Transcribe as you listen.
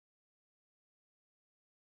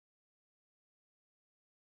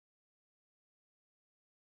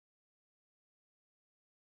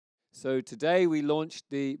So today we launched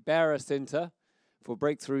the Barra Center for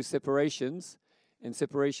Breakthrough Separations and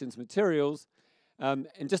Separations Materials. And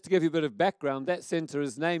just to give you a bit of background, that center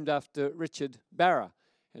is named after Richard Barra.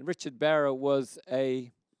 And Richard Barra was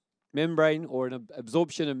a membrane or an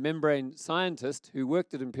absorption and membrane scientist who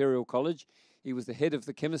worked at Imperial College. He was the head of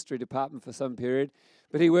the chemistry department for some period,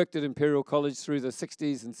 but he worked at Imperial College through the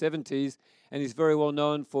 60s and 70s, and he's very well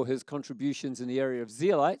known for his contributions in the area of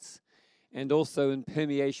zeolites and also in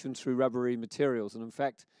permeation through rubbery materials. And in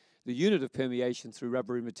fact, the unit of permeation through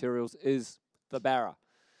rubbery materials is the Barra.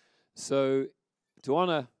 So to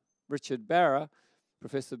honor Richard Barra,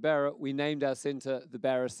 Professor Barra, we named our center the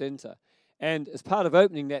Barra Center. And as part of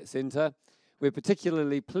opening that center, we're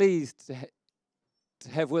particularly pleased to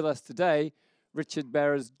have with us today Richard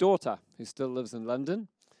Barra's daughter, who still lives in London.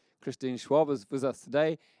 Christine Schwab is with us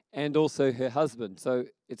today, and also her husband. So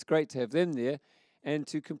it's great to have them there. And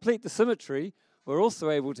to complete the symmetry, we're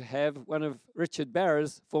also able to have one of Richard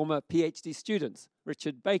Barra's former PhD students,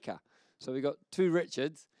 Richard Baker. So we've got two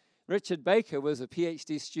Richards. Richard Baker was a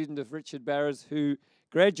PhD student of Richard Barra's who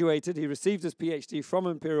graduated. He received his PhD from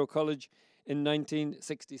Imperial College in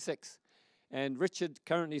 1966. And Richard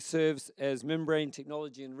currently serves as Membrane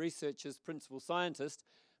Technology and Research's Principal Scientist,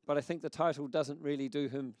 but I think the title doesn't really do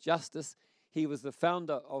him justice. He was the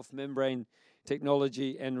founder of Membrane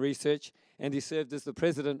Technology and Research, and he served as the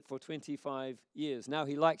president for 25 years. Now,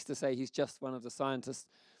 he likes to say he's just one of the scientists,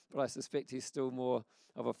 but I suspect he's still more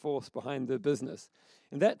of a force behind the business.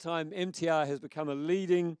 In that time, MTR has become a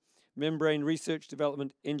leading membrane research,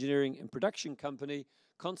 development, engineering, and production company,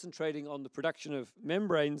 concentrating on the production of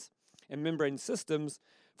membranes and membrane systems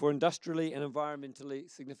for industrially and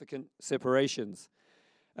environmentally significant separations.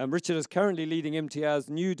 Richard is currently leading MTR's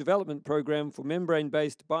new development program for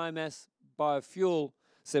membrane-based biomass biofuel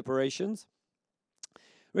separations.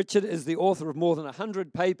 Richard is the author of more than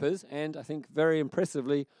 100 papers and, I think very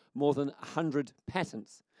impressively, more than 100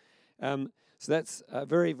 patents. So that's a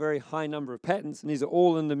very, very high number of patents, and these are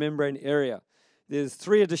all in the membrane area. There's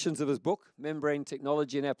 3 editions of his book, Membrane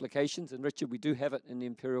Technology and Applications, and Richard, we do have it in the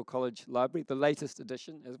Imperial College Library, the latest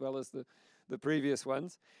edition, as well as the previous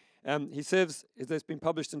ones. He serves, it's been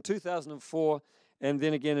published in 2004, and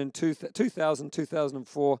then again in 2000,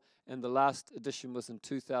 2004, and the last edition was in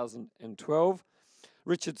 2012.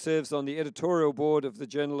 Richard serves on the editorial board of the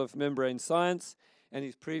Journal of Membrane Science, and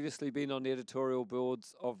he's previously been on the editorial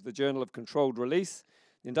boards of the Journal of Controlled Release,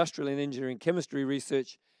 Industrial and Engineering Chemistry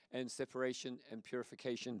Research, and Separation and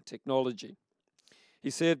Purification Technology. He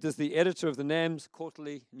served as the editor of the NAMS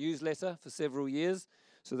quarterly newsletter for several years.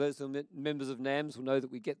 So those who are members of NAMS will know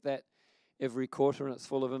that we get that every quarter, and it's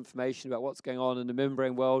full of information about what's going on in the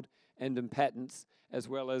membrane world and in patents, as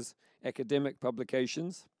well as academic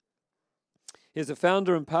publications. He is a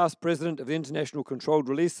founder and past president of the International Controlled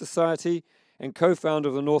Release Society and co-founder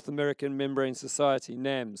of the North American Membrane Society,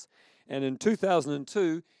 NAMS. And in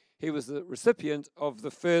 2002, he was the recipient of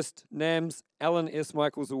the first NAMS Alan S.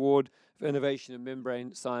 Michaels Award for Innovation in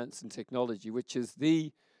Membrane Science and Technology, which is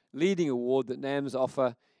the leading award that NAMS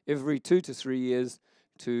offer every 2 to 3 years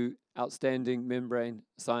to outstanding membrane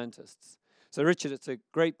scientists. So Richard, it's a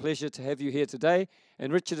great pleasure to have you here today,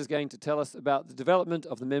 and Richard is going to tell us about the development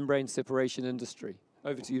of the membrane separation industry.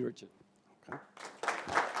 Over to you, Richard. Okay.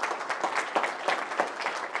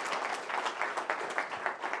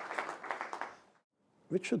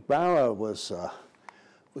 Richard Barra was a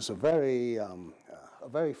very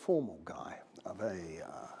formal guy, a very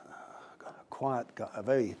quiet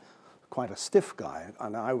guy, quite a stiff guy,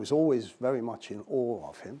 and I was always very much in awe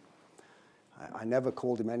of him. I never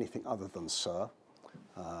called him anything other than sir.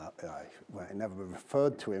 I never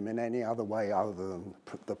referred to him in any other way other than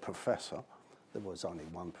the professor. There was only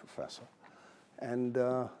one professor. And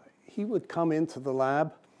he would come into the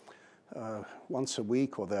lab once a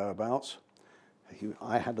week or thereabouts.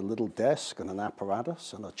 I had a little desk and an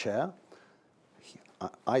apparatus and a chair.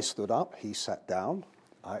 I stood up, he sat down.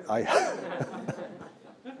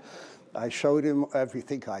 I showed him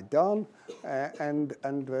everything I'd done, and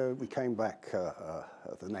we came back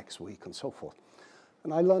the next week and so forth.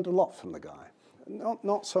 And I learned a lot from the guy.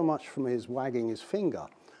 Not so much from his wagging his finger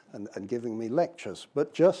and giving me lectures,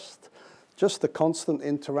 but just the constant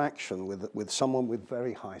interaction with someone with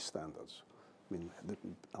very high standards. I mean,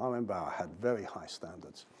 R.M. Barra had very high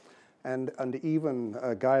standards. And even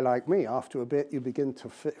a guy like me, after a bit, you begin to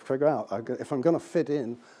figure out, if I'm going to fit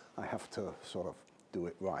in, I have to sort of do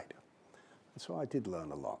it right. And so I did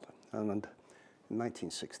learn a lot. And in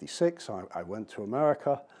 1966, I went to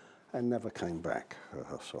America and never came back.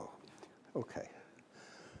 Okay.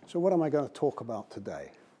 So what am I going to talk about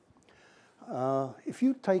today? If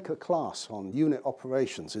you take a class on unit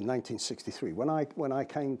operations in 1963, when I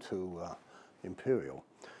came to Imperial,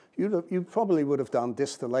 you probably would have done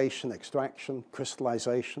distillation, extraction,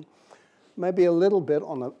 crystallization, maybe a little bit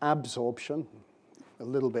on absorption, a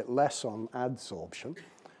little bit less on adsorption,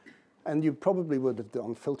 and you probably would have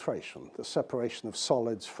done filtration, the separation of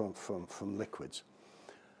solids from liquids.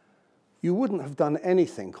 You wouldn't have done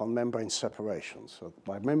anything on membrane separations. So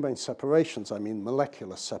by membrane separations, I mean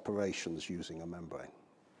molecular separations using a membrane.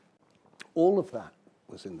 All of that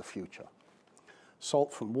was in the future.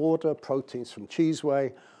 Salt from water, proteins from cheese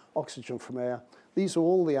whey, oxygen from air. These are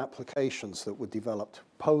all the applications that were developed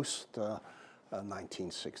post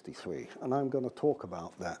 1963. And I'm going to talk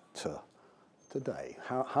about that today.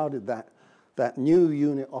 How did that new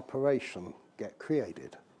unit operation get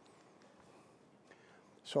created?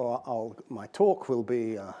 So my talk will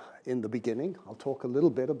be in the beginning. I'll talk a little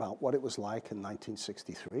bit about what it was like in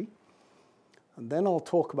 1963. And then I'll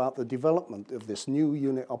talk about the development of this new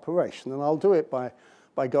unit operation. And I'll do it by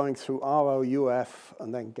going through RO, UF,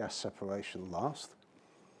 and then gas separation last.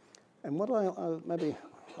 And what maybe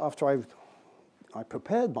after I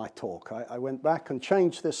prepared my talk, I went back and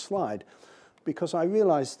changed this slide because I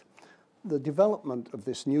realized the development of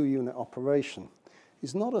this new unit operation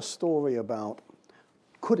is not a story about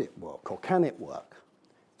could it work or can it work.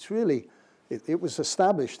 It's really, it was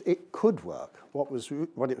established it could work. What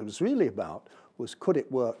it was really about was could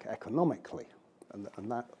it work economically?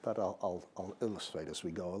 And that I'll illustrate as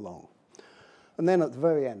we go along. And then at the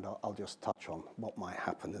very end, I'll just touch on what might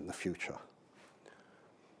happen in the future.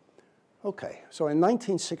 Okay, so in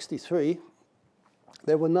 1963,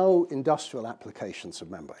 there were no industrial applications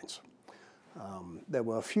of membranes. There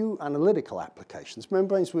were a few analytical applications.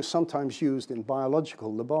 Membranes were sometimes used in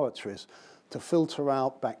biological laboratories to filter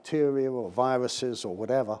out bacteria or viruses or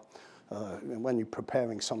whatever when you're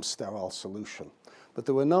preparing some sterile solution. But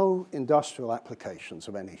there were no industrial applications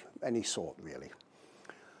of any sort, really.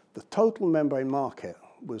 The total membrane market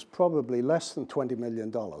was probably less than $20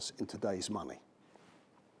 million in today's money.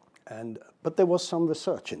 But there was some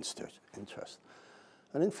research interest.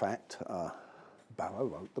 And in fact, Barrow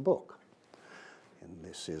wrote the book. And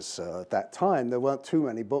this is, at that time, there weren't too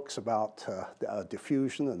many books about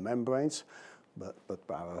diffusion and membranes, but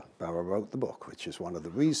Barrow wrote the book, which is one of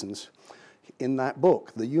the reasons in that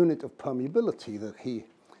book, the unit of permeability that he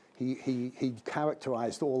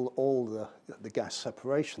characterized all the gas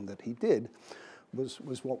separation that he did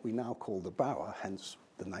was what we now call the Barrow, hence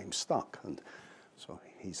the name stuck. And so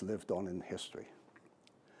he's lived on in history.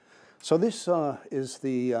 So this is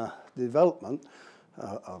the development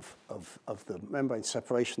of the membrane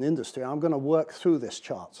separation industry. I'm going to work through this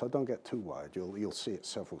chart, so don't get too worried. You'll see it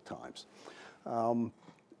several times.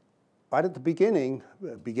 Right at the beginning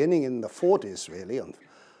in the 40s, really, and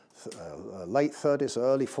late 30s,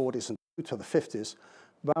 early 40s, and to the 50s,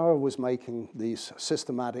 Barrow was making these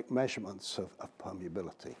systematic measurements of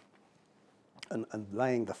permeability and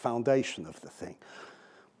laying the foundation of the thing.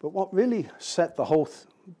 But what really set the whole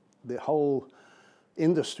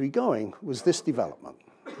industry going was this development.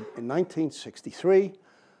 In 1963,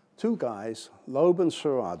 two guys, Loeb and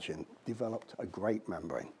Surajin, developed a great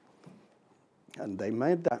membrane. And they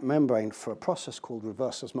made that membrane for a process called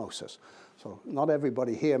reverse osmosis. So not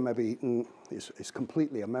everybody here maybe is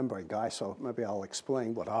completely a membrane guy, so maybe I'll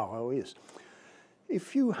explain what RO is.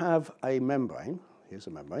 If you have a membrane, here's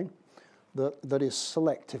a membrane, that is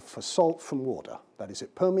selective for salt from water. That is,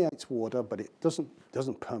 it permeates water, but it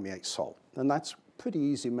doesn't permeate salt. And that's pretty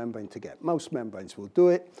easy membrane to get. Most membranes will do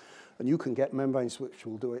it, and you can get membranes which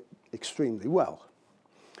will do it extremely well.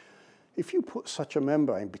 If you put such a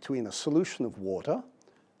membrane between a solution of water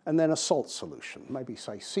and then a salt solution, maybe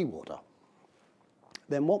say seawater,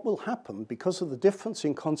 then what will happen, because of the difference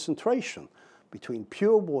in concentration between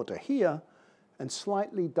pure water here and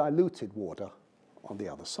slightly diluted water on the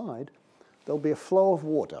other side, there'll be a flow of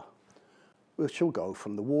water which will go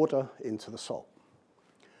from the water into the salt.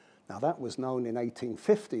 Now that was known in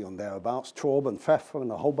 1850 or thereabouts. Traub and Pfeffer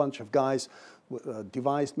and a whole bunch of guys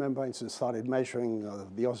devised membranes and started measuring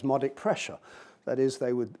the osmotic pressure. That is,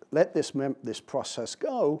 they would let this process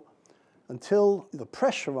go until the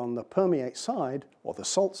pressure on the permeate side, or the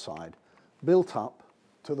salt side, built up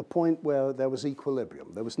to the point where there was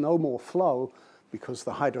equilibrium. There was no more flow because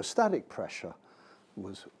the hydrostatic pressure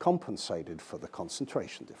was compensated for the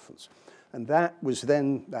concentration difference. And that was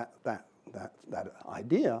then, that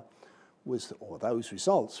idea was, or those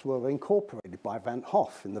results were incorporated by Van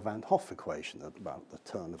Hoff in the Van Hoff equation at about the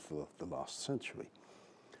turn of the last century.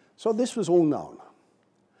 So this was all known.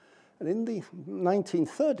 And in the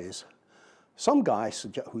 1930s, some guy,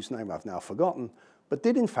 whose name I've now forgotten, but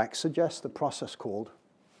did in fact suggest a process called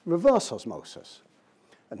reverse osmosis.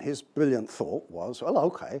 And his brilliant thought was, well,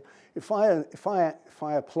 okay, if I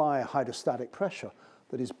apply a hydrostatic pressure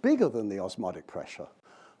that is bigger than the osmotic pressure,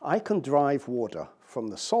 I can drive water from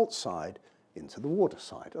the salt side into the water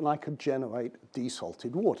side, and I could generate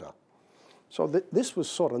desalted water. So this was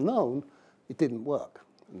sort of known. It didn't work.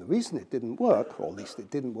 And the reason it didn't work, or at least it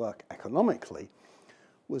didn't work economically,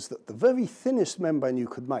 was that the very thinnest membrane you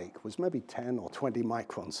could make was maybe 10 or 20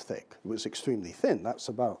 microns thick. It was extremely thin. That's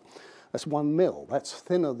 1 mil. That's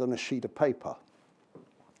thinner than a sheet of paper.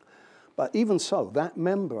 But even so, that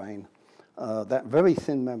membrane, that very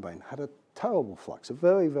thin membrane, had a terrible flux, a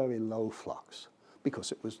very, very low flux,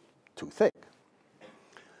 because it was too thick.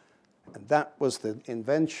 And that was the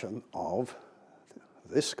invention of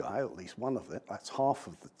this guy, at least one of it. That's half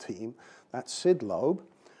of the team. That's Sid Loeb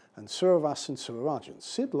and Suravasan Surarajan.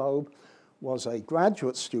 Sid Loeb was a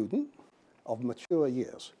graduate student of mature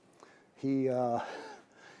years. He'd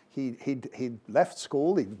left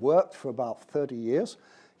school. He'd worked for about 30 years.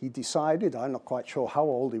 He decided, I'm not quite sure how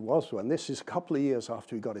old he was when, this is a couple of years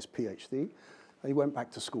after he got his PhD, and he went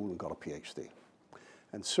back to school and got a PhD.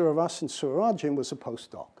 And Suravasan Surarajan was a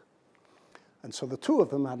postdoc. And so the two of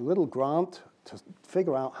them had a little grant to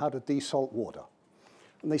figure out how to desalt water.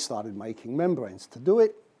 And they started making membranes to do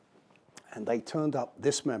it, and they turned up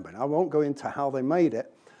this membrane. I won't go into how they made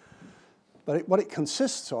it, but what it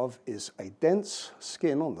consists of is a dense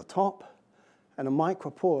skin on the top and a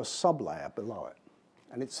microporous sublayer below it.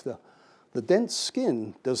 And it's the dense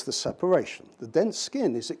skin does the separation. The dense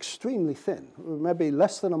skin is extremely thin, maybe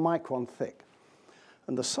less than a micron thick.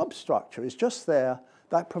 And the substructure is just there.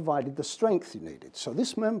 That provided the strength you needed. So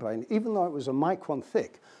this membrane, even though it was a micron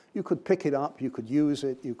thick, you could pick it up, you could use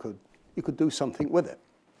it, you could do something with it.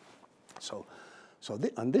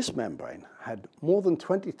 And this membrane had more than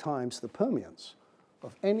 20 times the permeance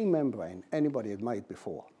of any membrane anybody had made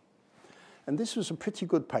before. And this was a pretty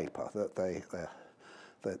good paper that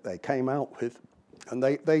they came out with. And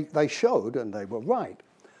they showed, and they were right,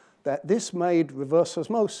 that this made reverse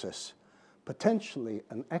osmosis potentially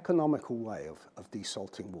an economical way of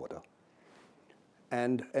desalting water.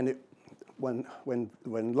 And when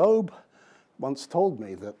Loeb once told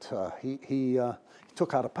me that he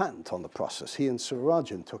took out a patent on the process, he and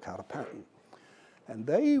Surarajan took out a patent. And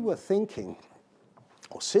they were thinking,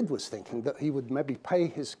 or Sid was thinking, that he would maybe pay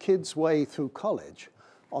his kid's way through college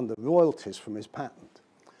on the royalties from his patent.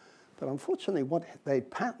 But unfortunately, what they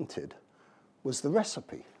patented was the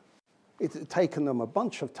recipe. It had taken them a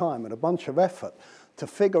bunch of time and a bunch of effort to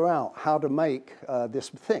figure out how to make this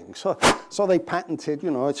thing. So they patented,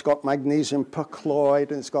 it's got magnesium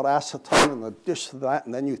perchloride and it's got acetone and this and that,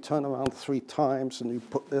 and then you turn around 3 times and you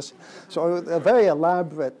put this. So a very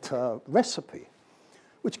elaborate recipe,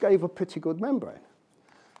 which gave a pretty good membrane.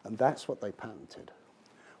 And that's what they patented.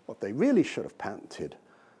 What they really should have patented,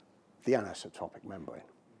 the anisotropic membrane.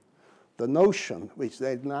 The notion, which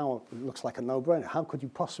now looks like a no-brainer, how could you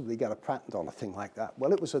possibly get a patent on a thing like that?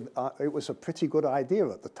 Well, it was a pretty good idea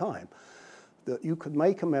at the time that you could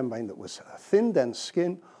make a membrane that was a thin, dense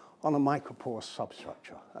skin on a microporous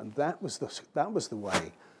substructure. And that was the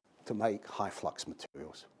way to make high-flux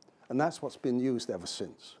materials. And that's what's been used ever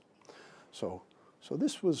since. So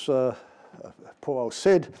this was poor old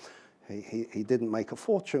Sid. He didn't make a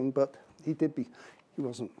fortune, but he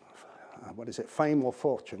wasn't... what is it, fame or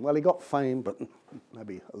fortune? Well, he got fame, but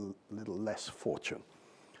maybe a little less fortune.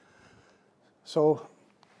 So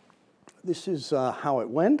this is how it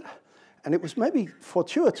went. And it was maybe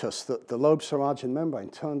fortuitous that the Loeb-Surarajan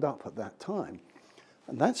membrane turned up at that time.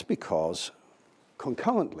 And that's because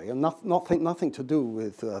concurrently, and nothing to do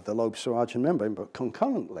with the Loeb-Surarajan membrane, but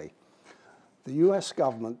concurrently, the US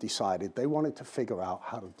government decided they wanted to figure out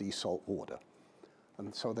how to desalt water.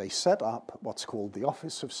 And so they set up what's called the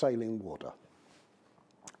Office of Saline Water.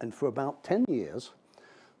 And for about 10 years,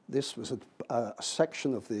 this was a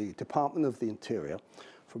section of the Department of the Interior.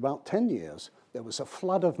 For about 10 years, there was a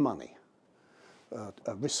flood of money,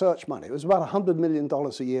 research money. It was about $100 million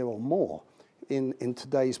a year or more in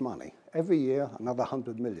today's money. Every year, another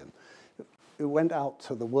 100 million. It went out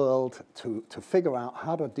to the world to figure out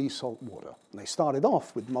how to desalt water. And they started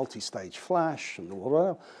off with multi-stage flash and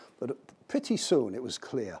whatever, but pretty soon it was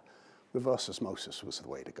clear reverse osmosis was the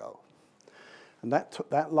way to go. And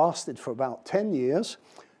that lasted for about 10 years,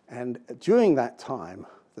 and during that time,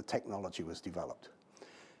 the technology was developed.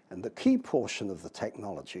 And the key portion of the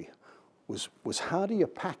technology was how do you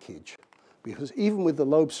package, because even with the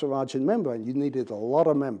Loeb-Surarajan membrane, you needed a lot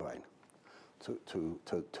of membrane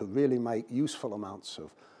to really make useful amounts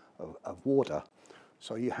of water.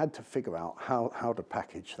 So you had to figure out how to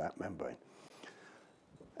package that membrane.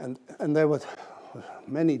 And there were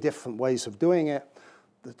many different ways of doing it.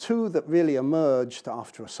 The two that really emerged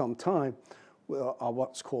after some time are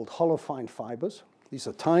what's called hollow fine fibers. These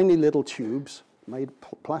are tiny little tubes, made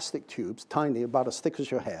plastic tubes, tiny, about as thick as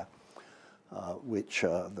your hair, which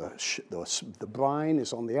the brine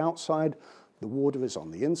is on the outside, the water is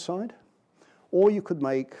on the inside. Or you could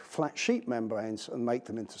make flat sheet membranes and make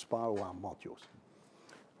them into spiral wound modules.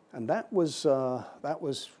 And that was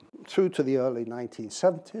through to the early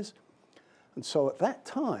 1970s. And so at that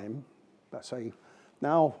time, let's say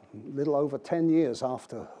now a little over 10 years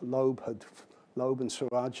after Loeb and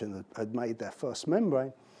Surajan had made their first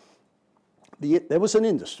membrane, there was an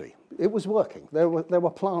industry. It was working. There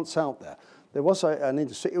were plants out there. There was an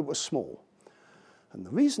industry. It was small. And the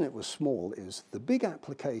reason it was small is the big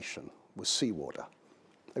application was seawater.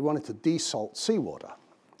 They wanted to desalt seawater.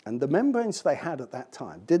 And the membranes they had at that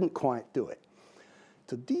time didn't quite do it.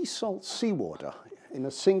 To desalt seawater in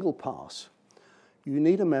a single pass, you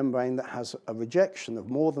need a membrane that has a rejection of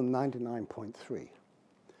more than 99.3.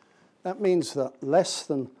 That means that less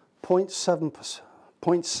than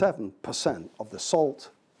 0.7% of the salt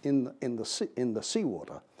in the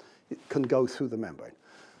seawater can go through the membrane.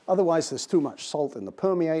 Otherwise, there's too much salt in the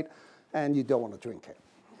permeate, and you don't want to drink it.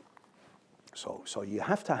 So you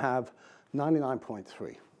have to have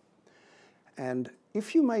 99.3. And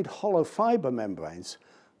if you made hollow fiber membranes,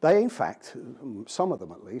 they, in fact, some of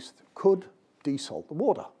them at least, could desalt the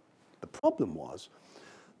water. The problem was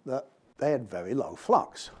that they had very low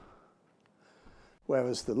flux.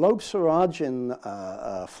 Whereas the Loeb-Surajan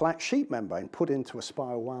flat sheet membrane put into a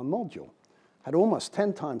spiral wound module had almost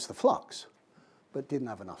 10 times the flux, but didn't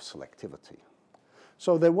have enough selectivity.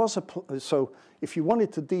 So there was so if you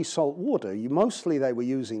wanted to desalt water, mostly they were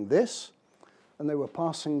using this, and they were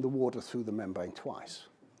passing the water through the membrane twice.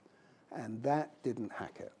 And that didn't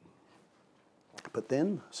hack it. But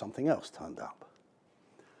then something else turned up.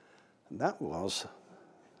 And that was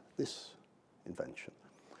this invention.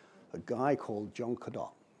 A guy called John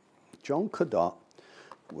Cadott. John Cadott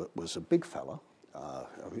was a big fella.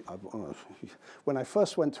 When I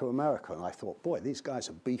first went to America, I thought, boy, these guys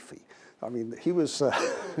are beefy. I mean, he was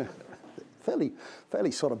fairly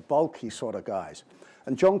sort of bulky sort of guys.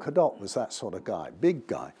 And John Cadott was that sort of guy, big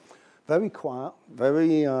guy, very quiet,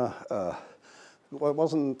 very, well,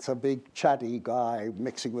 wasn't a big chatty guy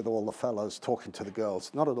mixing with all the fellas, talking to the girls,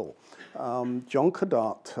 not at all. John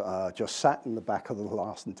Cadott just sat in the back of the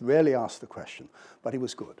class and rarely asked a question, but he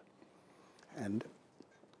was good. And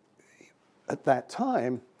at that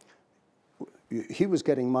time, he was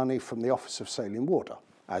getting money from the Office of Saline Water,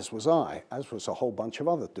 as was I, as was a whole bunch of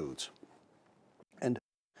other dudes. And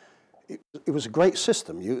it was a great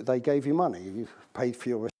system. They gave you money. You paid for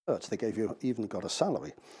your research. They even got a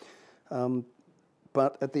salary.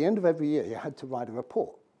 But at the end of every year, you had to write a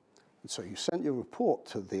report. And so you sent your report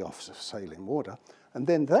to the Office of Saline Water, and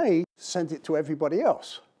then they sent it to everybody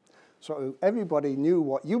else. So everybody knew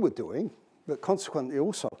what you were doing, but consequently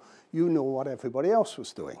also, you knew what everybody else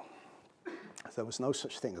was doing. There was no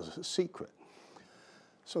such thing as a secret.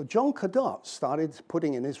 So John Cadott started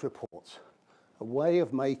putting in his reports a way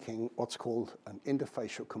of making what's called an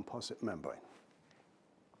interfacial composite membrane.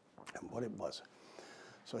 And what it was.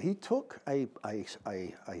 So he took a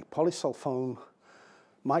polysulfone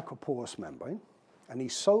microporous membrane, and he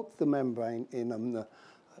soaked the membrane in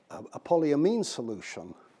a polyamine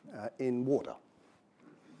solution in water.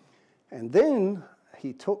 And then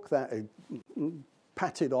he took that,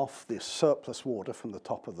 patted off this surplus water from the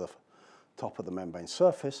top of the membrane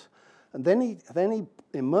surface, and then he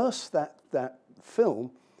immersed that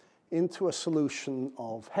film into a solution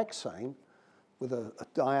of hexane with a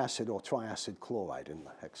diacid or triacid chloride in the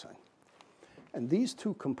hexane. And these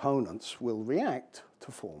two components will react to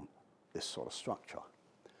form this sort of structure.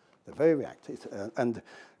 They're very reactive, and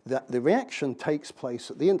the reaction takes place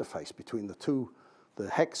at the interface between the two, the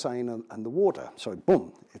hexane and the water. So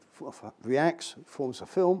boom, it reacts, it forms a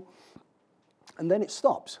film, and then it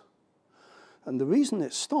stops. And the reason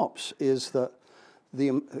it stops is that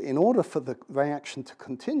in order for the reaction to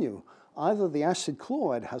continue, either the acid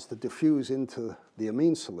chloride has to diffuse into the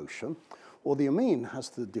amine solution, or the amine has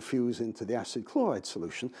to diffuse into the acid chloride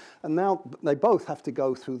solution. And now they both have to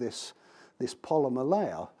go through this polymer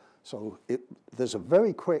layer. So there's a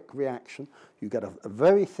very quick reaction. You get a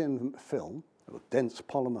very thin film, a dense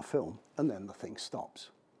polymer film, and then the thing stops.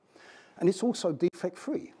 And it's also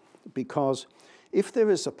defect-free, because if there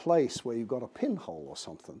is a place where you've got a pinhole or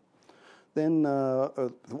something, then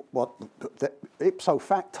ipso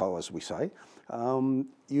facto, as we say,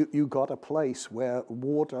 you got a place where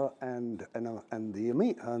water and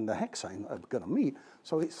the hexane are going to meet,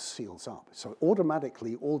 so it seals up. So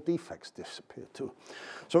automatically all defects disappear too.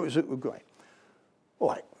 So it was great. All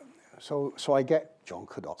right, so I get John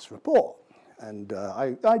Cadot's report, and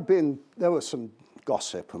there was some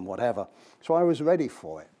gossip and whatever, so I was ready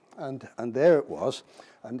for it. And there it was,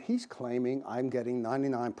 and he's claiming I'm getting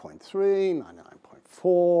 99.3,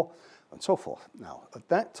 99.4, and so forth. Now, at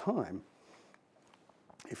that time,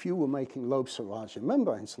 if you were making lobe serrage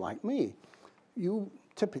membranes like me, you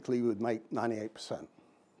typically would make 98%,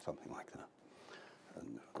 something like that.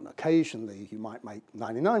 And occasionally, you might make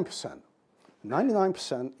 99%.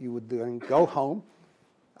 99%, you would then go home,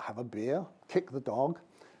 have a beer, kick the dog,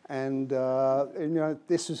 and you know,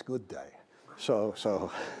 this is good day. So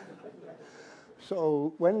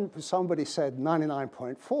when somebody said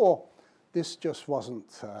 99.4, this just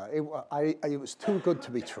wasn't, it was too good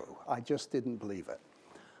to be true. I just didn't believe it.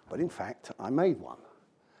 But in fact, I made one.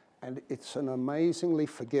 And it's an amazingly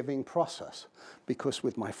forgiving process, because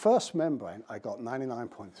with my first membrane, I got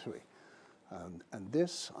 99.3. And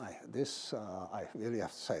this, I really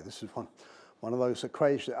have to say, this is one of those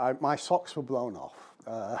crazy, my socks were blown off.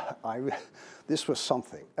 This was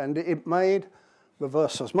something. And it made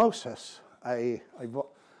reverse osmosis a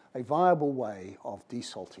viable way of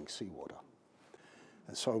desalting seawater.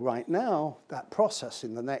 And so right now, that process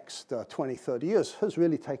in the next 20, 30 years has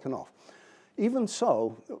really taken off. Even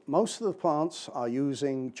so, most of the plants are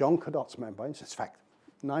using John Cadot's membranes. In fact,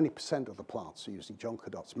 90% of the plants are using John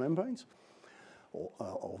Cadot's membranes,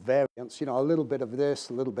 or variants, you know, a little bit of this,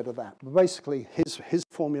 a little bit of that. But basically, his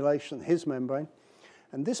formulation, his membrane.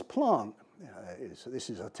 And this plant, this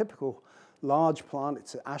is a typical large plant.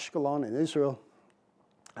 It's at Ashkelon in Israel.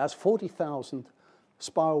 Has 40,000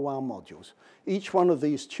 spiral wound modules. Each one of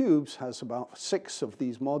these tubes has about 6 of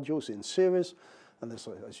these modules in series. And there's,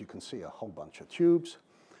 as you can see, a whole bunch of tubes.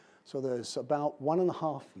 So there's about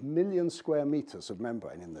 1.5 million square meters of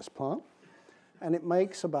membrane in this plant. And it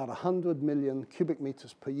makes about 100 million cubic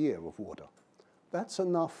meters per year of water. That's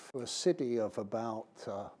enough for a city of about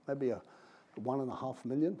maybe 1.5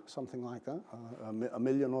 million, something like that, a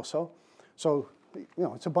million or so. So, you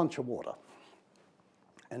know, it's a bunch of water.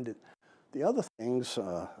 And the other things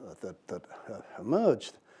that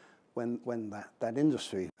emerged when that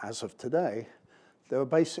industry, as of today, there were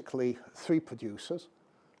basically 3 producers.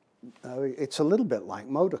 It's a little bit like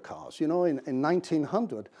motor cars. You know, in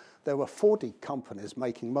 1900, there were 40 companies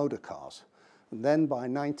making motor cars. And then by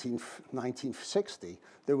 1960,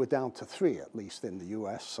 they were down to 3, at least in the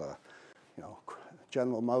US, you know,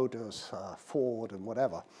 General Motors, Ford, and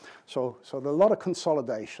whatever. So there's a lot of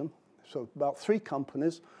consolidation. So about 3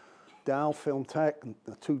 companies, Dow, Filmtech, and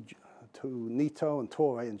the two Nito and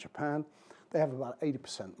Toray in Japan, they have about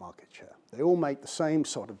 80% market share. They all make the same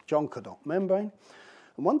sort of John Cadot membrane.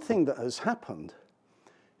 And one thing that has happened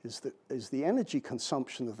is the energy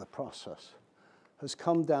consumption of the process has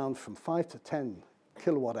come down from 5 to 10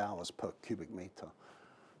 kilowatt hours per cubic meter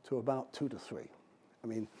to about 2 to 3. I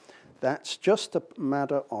mean, that's just a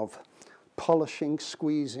matter of polishing,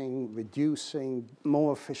 squeezing, reducing,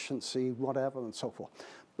 more efficiency, whatever, and so forth.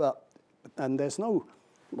 And there's no,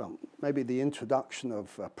 well, maybe the introduction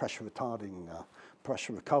of pressure retarding,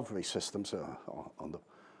 pressure recovery systems on the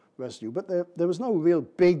residue, but there was no real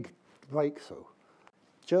big breakthrough,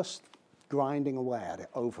 just grinding away at it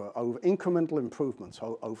over incremental improvements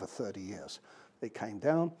over 30 years. It came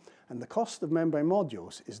down, and the cost of membrane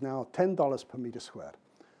modules is now $10 per meter squared.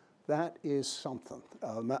 That is something.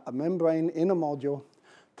 A membrane in a module,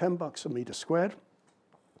 $10 a meter squared,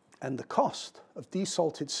 and the cost of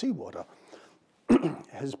desalted seawater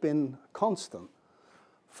has been constant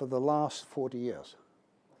for the last 40 years.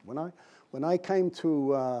 When I came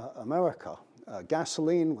to America,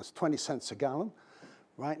 gasoline was 20 cents a gallon.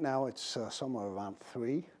 Right now it's somewhere around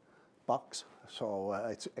 $3,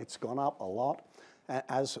 so it's gone up a lot,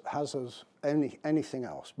 as has anything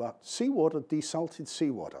else. But seawater, desalted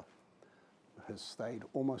seawater, has stayed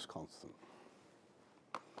almost constant.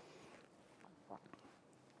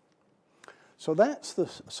 So that's the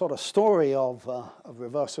sort of story of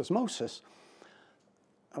reverse osmosis.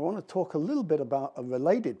 I want to talk a little bit about a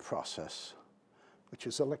related process, which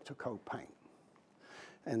is electrocoat paint.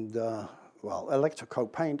 And, well,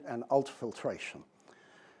 electrocoat paint and ultrafiltration.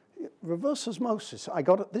 Reverse osmosis,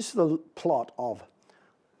 this is the plot of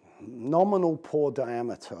nominal pore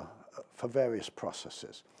diameter for various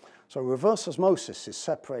processes. So reverse osmosis is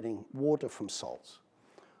separating water from salts.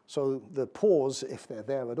 So the pores, if they're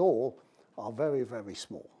there at all, are very, very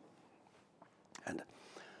small.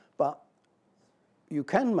 But you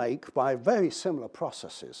can make by very similar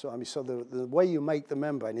processes. So, I mean, so the way you make the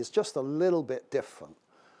membrane is just a little bit different.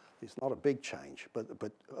 It's not a big change, but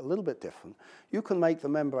a little bit different. You can make the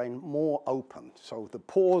membrane more open. So the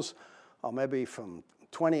pores are maybe from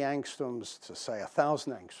 20 angstroms to, say,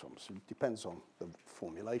 1,000 angstroms. It depends on the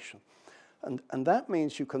formulation. And that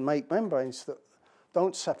means you can make membranes that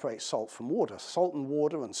don't separate salt from water. Salt and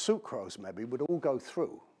water and sucrose maybe would all go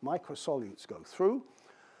through. Microsolutes go through,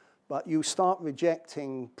 but you start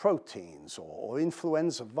rejecting proteins or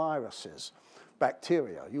influenza viruses,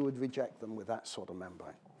 bacteria. You would reject them with that sort of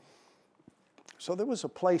membrane. So there was a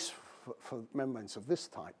place for membranes of this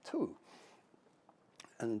type too.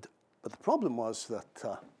 But the problem was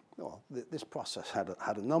that this process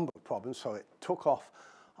had a number of problems, so it took off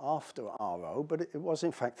after RO, but it was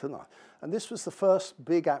in fact enough. And this was the first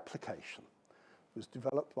big application. It was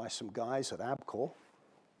developed by some guys at Abcor,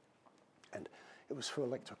 and it was for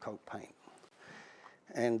electrocoat paint.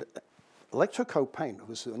 And electrocoat paint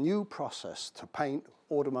was a new process to paint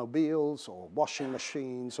automobiles or washing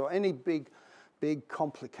machines or any big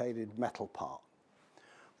complicated metal part.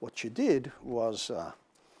 What you did was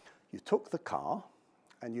you took the car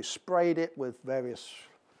and you sprayed it with various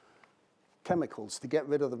chemicals to get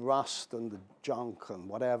rid of the rust and the junk and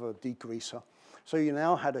whatever, degreaser. So you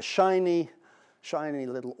now had a shiny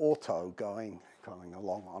little auto going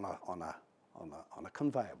along on a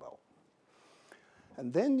conveyor belt.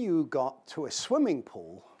 And then you got to a swimming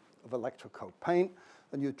pool of electrocoat paint,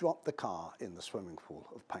 and you dropped the car in the swimming pool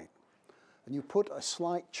of paint. And you put a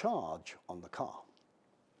slight charge on the car,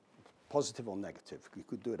 positive or negative. You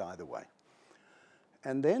could do it either way.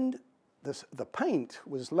 And then the paint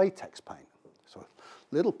was latex paint. So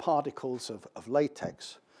little particles of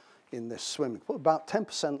latex in this swimming pool, about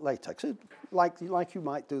 10% latex, like you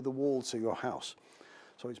might do the walls of your house.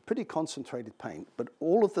 So it's pretty concentrated paint, but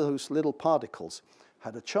all of those little particles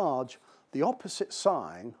had a charge, the opposite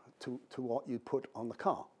sign to what you put on the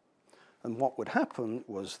car. And what would happen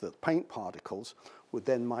was that paint particles would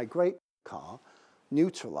then migrate the car,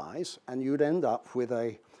 neutralize, and you'd end up with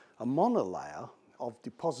a monolayer of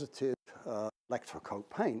deposited electrocoat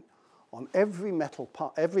paint on every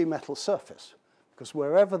metal surface. Because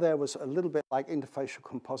wherever there was a little bit like interfacial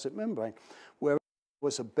composite membrane, where there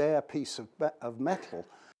was a bare piece of metal,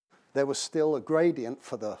 there was still a gradient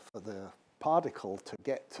for the particle to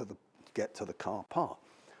get to the car part.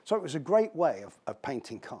 So it was a great way of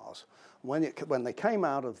painting cars. When they came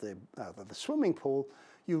out of the swimming pool,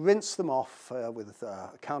 you rinse them off with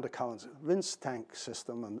countercurrent rinse tank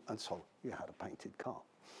system, and so you had a painted car.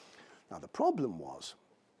 Now the problem was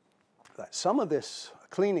that some of this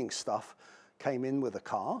cleaning stuff came in with the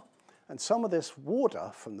car, and some of this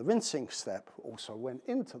water from the rinsing step also went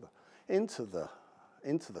into the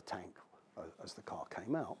tank as the car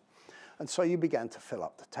came out. And so you began to fill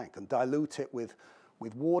up the tank and dilute it with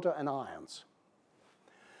water and ions.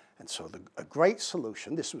 And so a great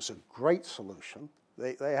solution, this was a great solution.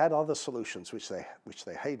 They had other solutions which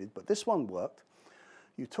they hated, but this one worked.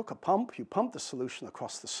 You took a pump, you pumped the solution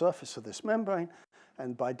across the surface of this membrane,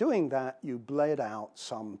 and by doing that, you bled out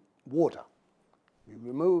some water.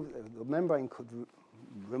 The membrane could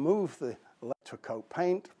remove the electrocoat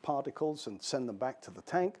paint particles and send them back to the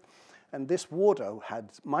tank. And this water had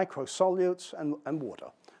microsolutes and water,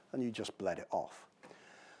 and you just bled it off.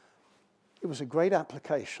 It was a great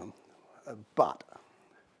application, but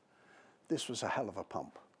this was a hell of a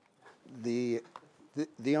pump. The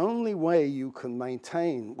only way you can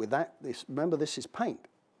maintain with that, remember this is paint.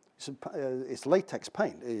 It's latex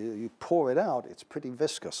paint. You pour it out, it's pretty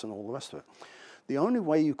viscous and all the rest of it. The only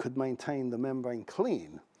way you could maintain the membrane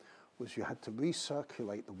clean was you had to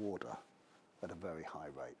recirculate the water at a very high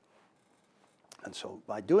rate. And so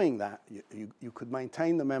by doing that, you could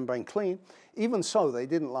maintain the membrane clean. Even so, they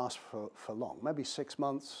didn't last for long, maybe 6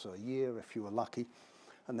 months, a year if you were lucky,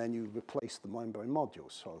 and then you replaced the membrane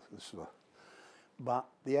modules. So but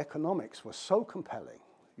the economics were so compelling.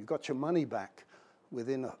 You got your money back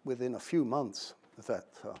within a few months that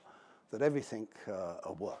everything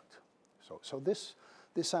worked. So this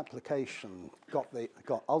application got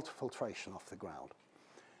ultrafiltration off the ground.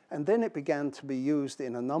 And then it began to be used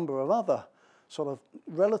in a number of other sort of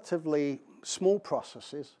relatively small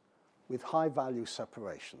processes with high value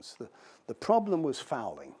separations. The problem was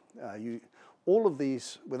fouling. All of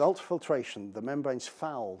these, with ultrafiltration, the membranes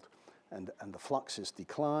fouled and the fluxes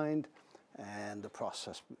declined and the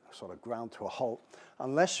process sort of ground to a halt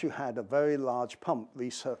unless you had a very large pump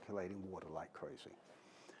recirculating water like crazy.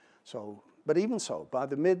 So, but even so, by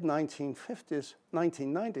the mid-1950s,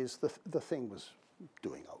 1990s, the thing was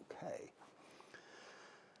doing okay.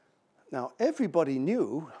 Now, everybody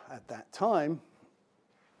knew at that time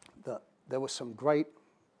there were some great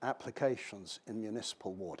applications in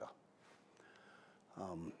municipal water.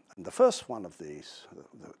 And the first one of these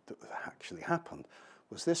that actually happened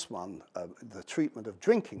was this one, the treatment of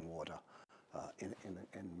drinking water in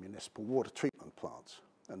municipal water treatment plants.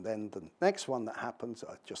 And then the next one that happened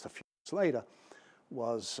just a few years later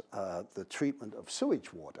was the treatment of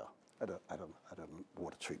sewage water at a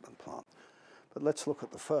water treatment plant. But let's look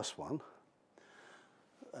at the first one.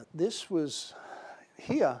 This was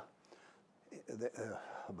here,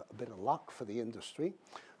 a bit of luck for the industry.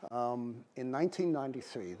 In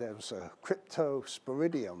 1993, there was a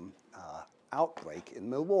cryptosporidium outbreak in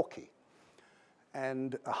Milwaukee.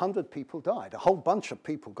 And 100 people died. A whole bunch of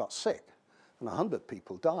people got sick, and 100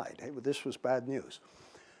 people died. This was bad news.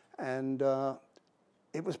 And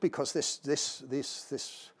it was because this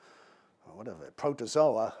whatever,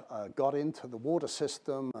 protozoa got into the water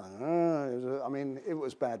system. I mean, it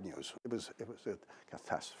was bad news. It was a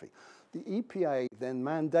catastrophe. The EPA then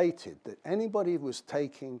mandated that anybody who was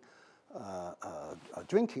taking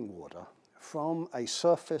drinking water from a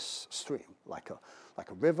surface stream, like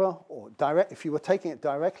a river, or if you were taking it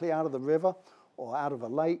directly out of the river or out of a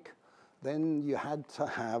lake, then you had to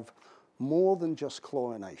have more than just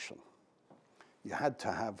chlorination. You had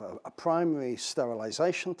to have a primary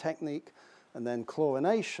sterilization technique, and then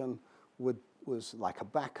chlorination was like a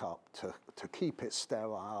backup to keep it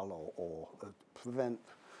sterile or prevent,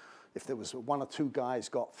 if there was one or two guys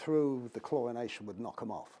got through, the chlorination would knock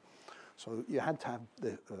them off. So you had to have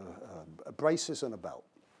the braces and a belt.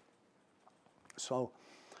 So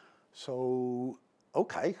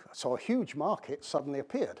a huge market suddenly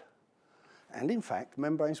appeared. And in fact,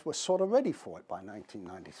 membranes were sort of ready for it by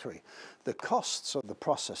 1993. The costs of the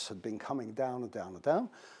process had been coming down and down and down,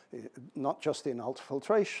 not just in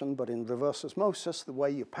ultrafiltration, but in reverse osmosis, the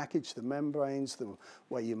way you packaged the membranes, the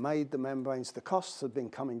way you made the membranes, the costs had been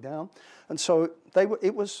coming down. And so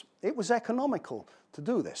it was economical to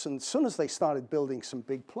do this. And as soon as they started building some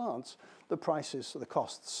big plants, the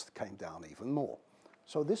costs came down even more.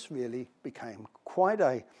 So this really became quite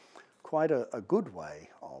a good way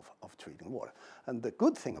of treating water. And the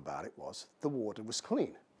good thing about it was the water was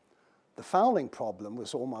clean. The fouling problem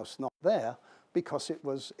was almost not there because it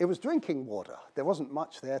was drinking water. There wasn't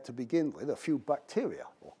much there to begin with, a few bacteria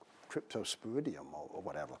or cryptosporidium or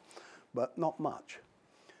whatever, but not much.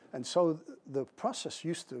 And so the process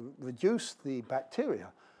used to reduce the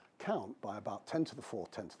bacteria count by about 10 to the 4,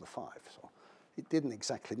 10 to the 5. So it didn't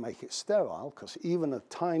exactly make it sterile because even a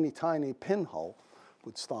tiny, tiny pinhole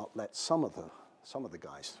would let some of the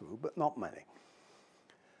guys through, but not many.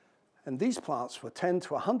 And these plants were 10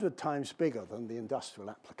 to 100 times bigger than the industrial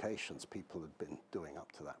applications people had been doing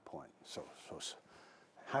up to that point. So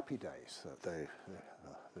happy days. There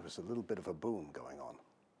was a little bit of a boom going on.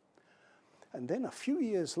 And then a few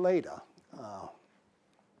years later,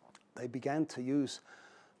 they began to use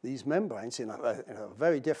these membranes in a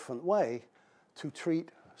very different way to treat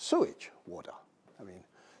sewage water. I mean,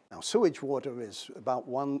 now sewage water is about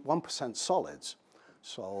 1% solids,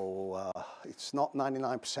 so it's not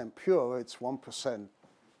 99% pure, it's 1%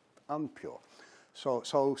 unpure.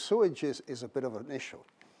 So sewage is a bit of an issue.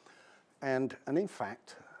 And in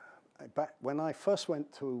fact, when I first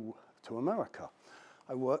went to America,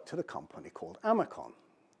 I worked at a company called Amacon.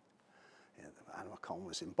 Amacon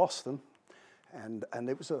was in Boston, and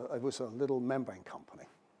it was a little membrane company.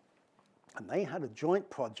 And they had a joint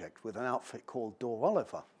project with an outfit called Dor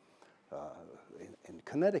Oliver in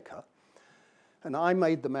Connecticut. And I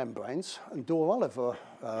made the membranes, and Dor Oliver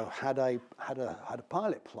had a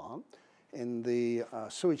pilot plant in the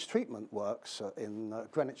sewage treatment works in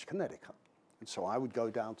Greenwich, Connecticut. And so I would go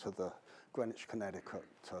down to the Greenwich, Connecticut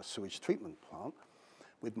sewage treatment plant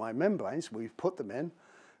with my membranes. We'd put them in,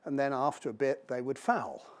 and then after a bit, they would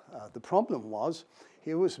foul. The problem was,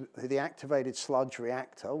 here was the activated sludge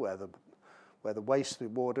reactor where the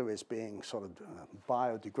wastewater is being sort of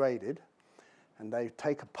biodegraded, and they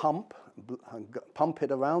take a pump and pump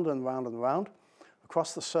it around and around and around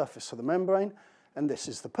across the surface of the membrane, and this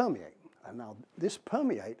is the permeate. And now this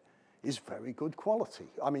permeate is very good quality.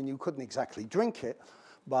 I mean, you couldn't exactly drink it,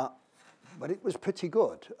 but it was pretty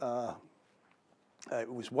good.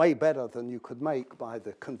 It was way better than you could make by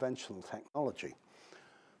the conventional technology.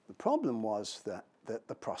 The problem was that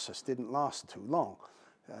the process didn't last too long.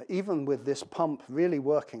 Even with this pump really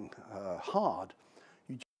working hard,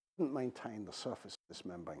 you just couldn't maintain the surface of this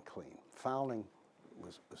membrane clean. Fouling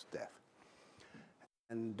was death.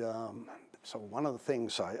 And so one of the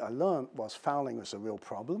things I learned was fouling was a real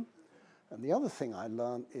problem. And the other thing I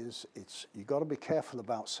learned is you got to be careful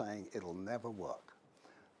about saying it'll never work,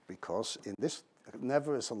 because in this,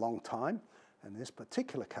 never is a long time, and in this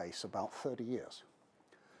particular case, about 30 years.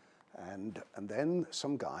 And then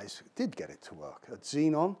some guys did get it to work. At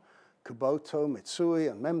Xenon, Kubota, Mitsui,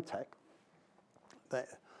 and Memtech, they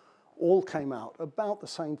all came out about the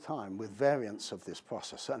same time with variants of this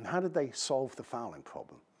process. And how did they solve the fouling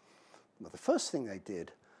problem? Well, the first thing they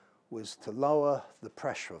did was to lower the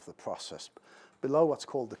pressure of the process below what's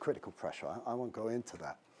called the critical pressure. I won't go into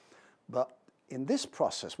that. But in this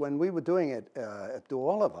process, when we were doing it at De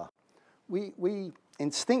Oliver, we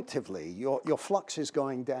instinctively, your flux is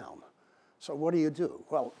going down. So what do?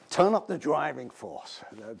 Well, turn up the driving force.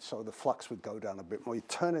 So the flux would go down a bit more. You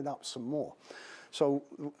turn it up some more. So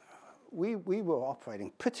we were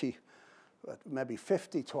operating pretty, maybe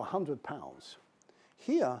 50 to 100 pounds.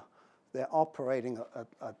 Here, they're operating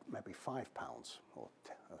at maybe 5 pounds or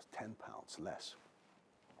 10 pounds less.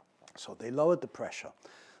 So they lowered the pressure.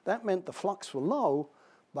 That meant the flux were low,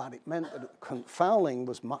 but it meant that fouling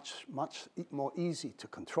was much more easy to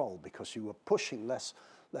control because you were pushing less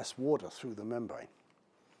water through the membrane.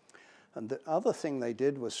 And the other thing they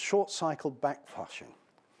did was short-cycle backflushing.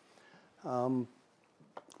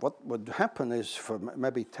 What would happen is for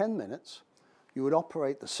maybe 10 minutes, you would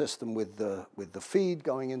operate the system with the feed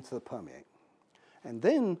going into the permeate. And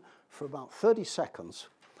then for about 30 seconds,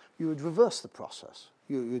 you would reverse the process.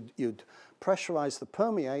 You'd pressurize the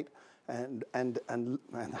permeate and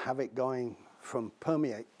have it going from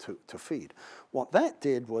permeate to feed. What that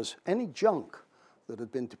did was any junk that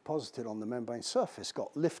had been deposited on the membrane surface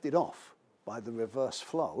got lifted off by the reverse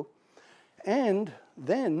flow, and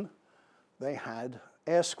then they had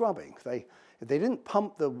air scrubbing. They didn't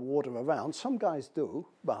pump the water around. Some guys do,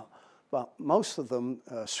 but most of them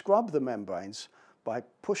scrub the membranes by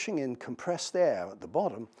pushing in compressed air at the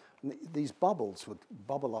bottom. And these bubbles would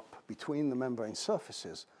bubble up between the membrane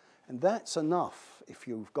surfaces, and that's enough, if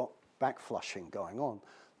you've got backflushing going on,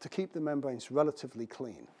 to keep the membranes relatively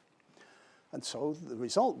clean. And so the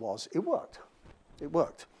result was it worked. It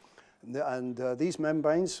worked. And these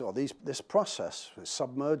membranes, or this process with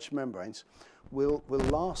submerged membranes, will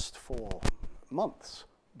last for months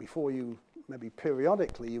before you, maybe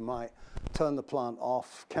periodically, you might turn the plant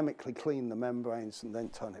off, chemically clean the membranes, and then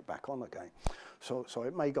turn it back on again. So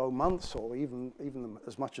it may go months or even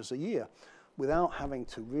as much as a year without having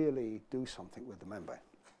to really do something with the membrane.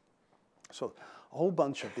 So a whole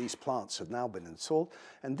bunch of these plants have now been installed.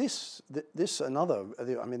 And this another,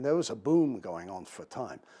 I mean, there was a boom going on for a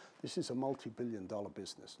time. This is a multi-billion-dollar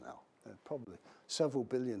business now. Probably several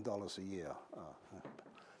 $billion a year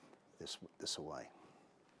this away.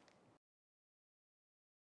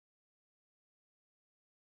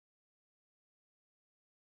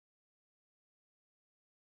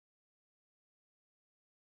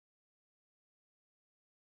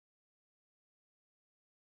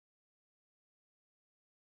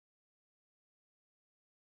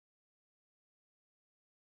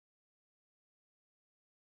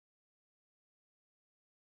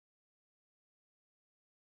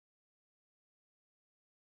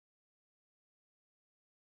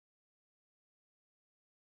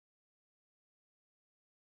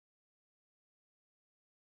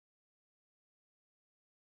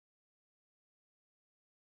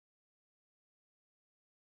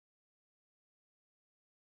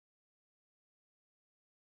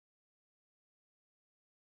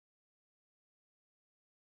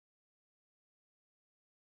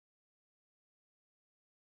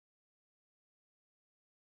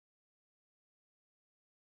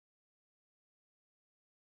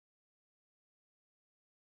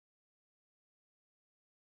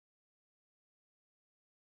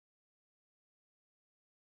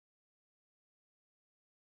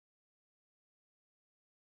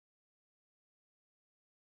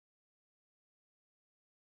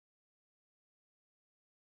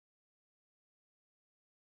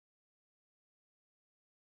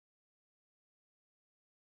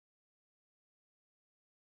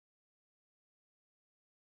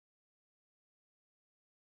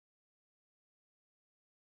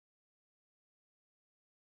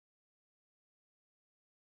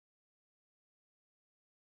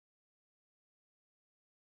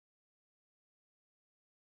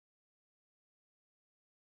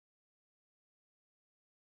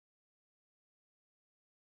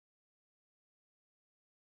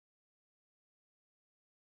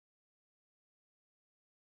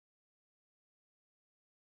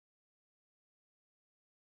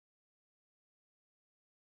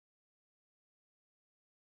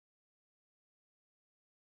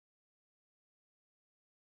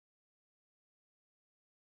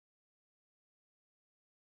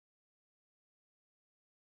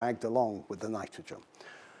 Dragged along with the nitrogen.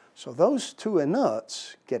 So those two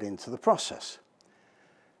inerts get into the process.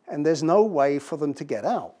 And there's no way for them to get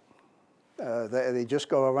out. They just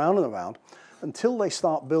go around and around until they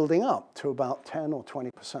start building up to about 10 or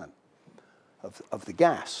 20% of the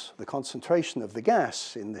gas. The concentration of the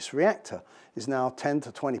gas in this reactor is now 10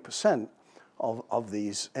 to 20% of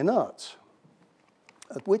these inerts.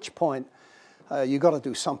 At which point, you've got to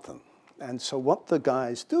do something. And so what the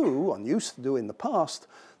guys do, and used to do in the past,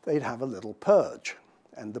 they'd have a little purge.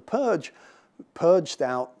 And the purge purged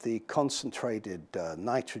out the concentrated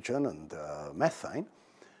nitrogen and methane,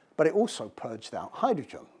 but it also purged out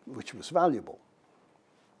hydrogen, which was valuable.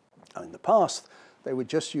 In the past, they would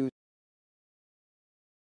just use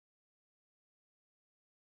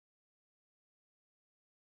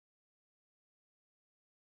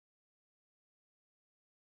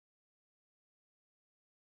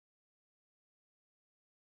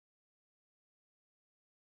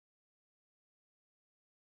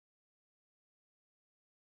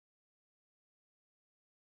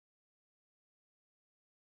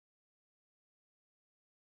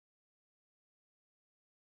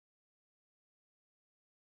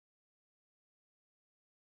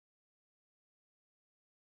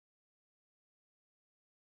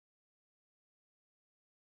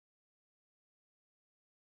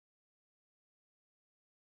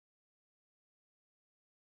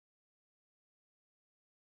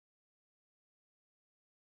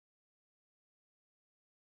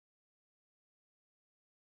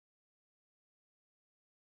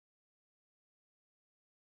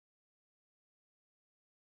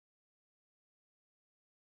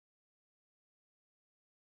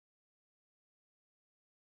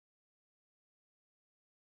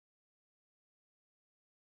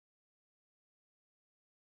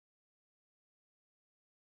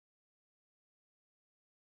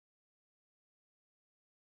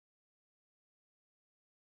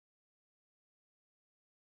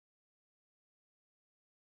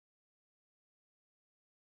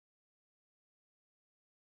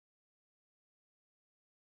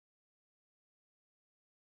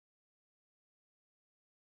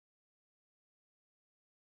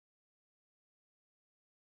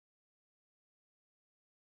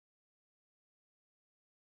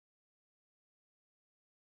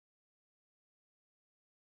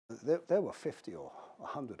there were 50 or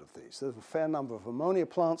 100 of these. There's a fair number of ammonia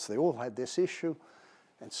plants. They all had this issue,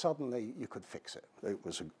 and suddenly you could fix it. It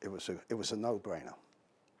was a no-brainer.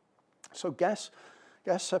 So gas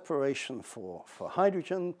separation for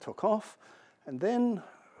hydrogen took off, and then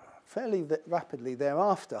fairly rapidly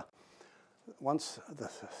thereafter, once the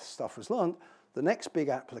stuff was learned, the next big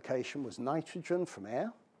application was nitrogen from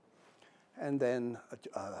air. And then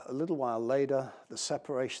a little while later, the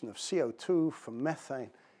separation of CO2 from methane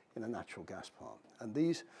in a natural gas plant. And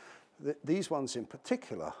these ones in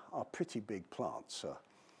particular are pretty big plants.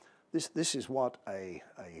 This is what a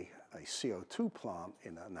CO2 plant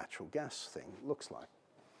in a natural gas thing looks like.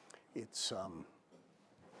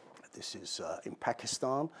 This is in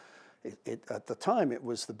Pakistan. At the time, it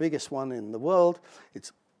was the biggest one in the world.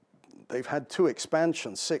 They've had 2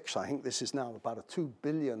 expansions, 6. I think this is now about a 2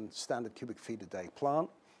 billion standard cubic feet a day plant.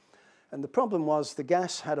 And the problem was the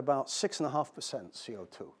gas had about 6.5%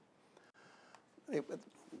 CO2.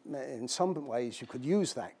 In some ways, you could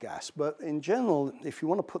use that gas. But in general, if you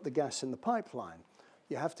want to put the gas in the pipeline,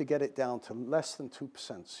 you have to get it down to less than 2%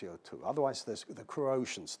 CO2. Otherwise, the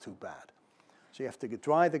corrosion's too bad. So you have to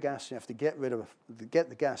dry the gas. You have to get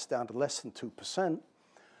the gas down to less than 2%.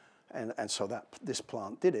 And so this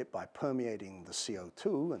plant did it by permeating the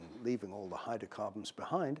CO2 and leaving all the hydrocarbons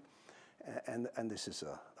behind. And this is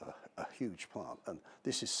a huge plant. And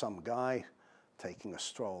this is some guy taking a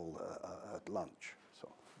stroll at lunch. So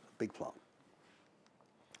a big plant.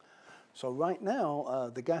 So right now,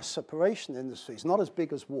 the gas separation industry is not as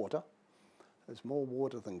big as water. There's more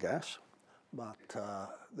water than gas. But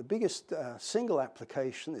the biggest single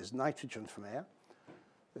application is nitrogen from air.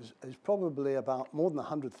 There's probably about more than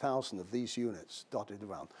 100,000 of these units dotted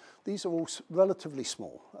around. These are all relatively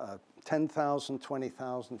small, 10,000,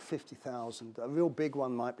 20,000, 50,000. A real big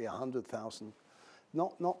one might be 100,000.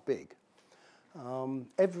 Not big.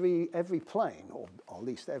 Every plane, or at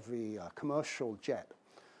least every commercial jet,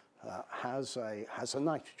 has a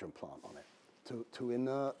nitrogen plant on it to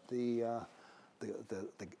inert the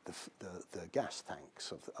gas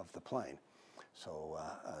tanks of the plane. So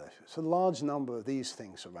it's a large number of these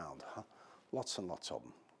things around, lots and lots of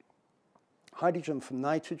them. Hydrogen from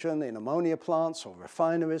nitrogen in ammonia plants or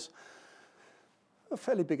refineries are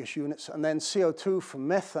fairly biggish units. And then CO2 from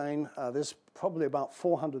methane, there's probably about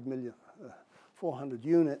 400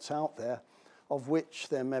 units out there, of which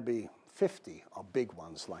there may be 50 are big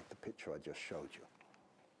ones like the picture I just showed you.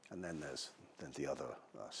 And then there's the other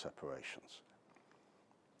separations.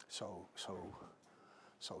 So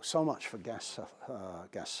much for gas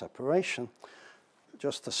separation.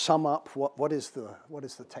 Just to sum up, what does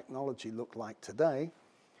the technology look like today?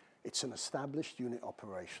 It's an established unit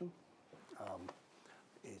operation.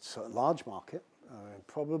 It's a large market,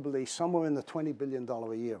 probably somewhere in the $20 billion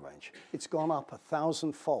a year range. It's gone up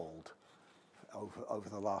 1,000-fold over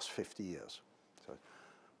the last 50 years.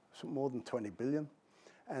 So more than 20 billion.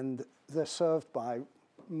 And they're served by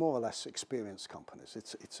more or less experienced companies.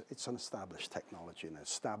 It's an established technology, an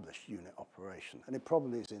established unit operation. And it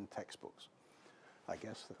probably is in textbooks, I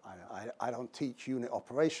guess. I don't teach unit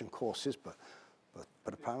operation courses, but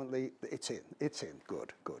apparently it's in.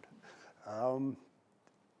 Good.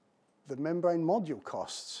 The membrane module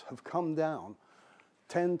costs have come down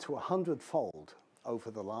 10 to 100-fold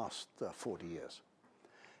over the last 40 years.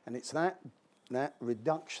 And it's that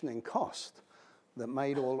reduction in cost that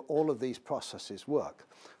made all of these processes work.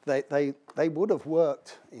 They would have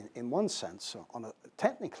worked, in one sense,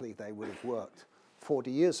 technically they would have worked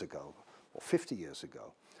 40 years ago or 50 years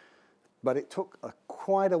ago. But it took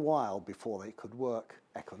quite a while before they could work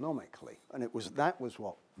economically. And that was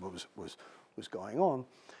what was going on.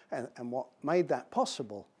 And what made that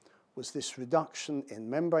possible was this reduction in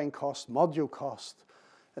membrane cost, module cost,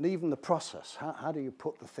 and even the process. How do you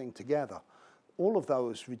put the thing together? All of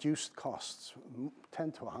those reduced costs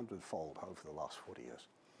 10 to 100-fold over the last 40 years.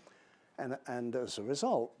 And as a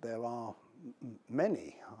result, there are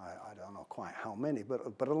many, I don't know quite how many, but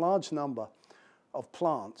a large number of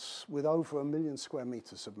plants with over 1 million square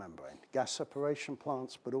meters of membrane. Gas separation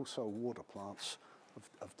plants, but also water plants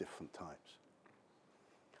of different types.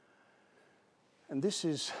 And this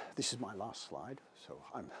is my last slide. So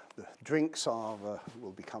the drinks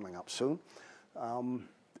will be coming up soon.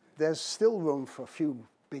 There's still room for a few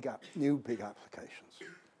new big applications,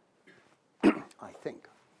 I think.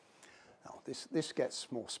 Now, this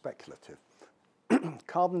gets more speculative.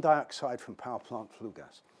 Carbon dioxide from power plant flue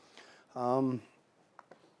gas.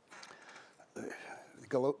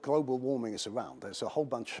 Global warming is around. There's a whole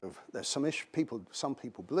bunch there's some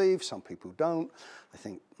people believe, some people don't. I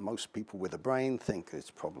think most people with a brain think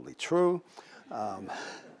it's probably true. In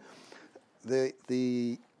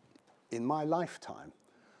my lifetime,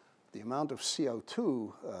 the amount of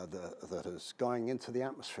CO2 that is going into the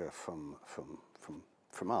atmosphere from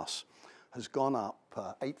us has gone up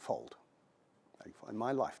eightfold in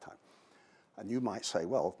my lifetime. And you might say,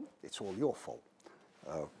 well, it's all your fault.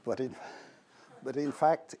 But in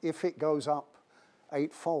fact, if it goes up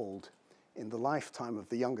eightfold in the lifetime of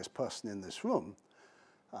the youngest person in this room,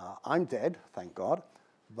 I'm dead, thank God,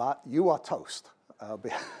 but you are toast.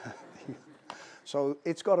 So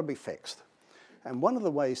it's got to be fixed. And one of the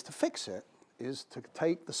ways to fix it is to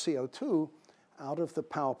take the CO2 out of the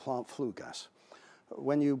power plant flue gas.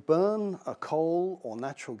 When you burn a coal or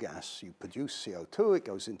natural gas, you produce CO2, it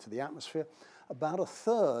goes into the atmosphere. About a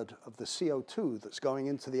third of the CO2 that's going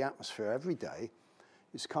into the atmosphere every day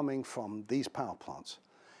is coming from these power plants.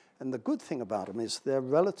 And the good thing about them is they're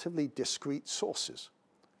relatively discrete sources.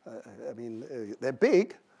 They're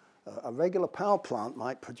big. A regular power plant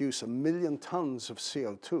might produce 1 million tons of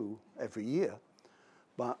CO2 every year,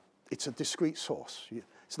 but it's a discrete source.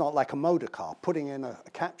 It's not like a motor car. Putting in a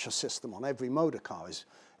capture system on every motor car is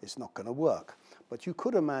not going to work. But you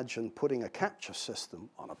could imagine putting a capture system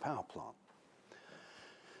on a power plant.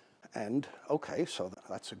 And, okay, so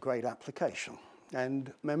that's a great application.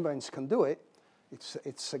 And membranes can do it.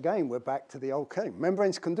 It's again, we're back to the old game.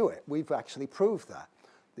 Membranes can do it. We've actually proved that.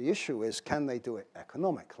 The issue is, can they do it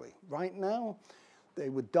economically? Right now, they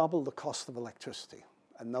would double the cost of electricity.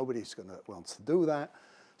 And nobody's wants to do that.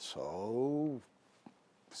 So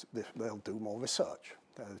they'll do more research.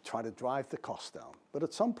 They'll try to drive the cost down. But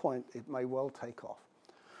at some point, it may well take off.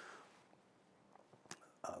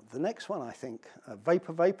 The next one, I think,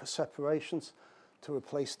 vapor-vapor separations to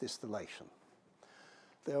replace distillation.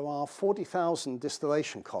 There are 40,000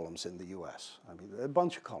 distillation columns in the US. I mean, there are a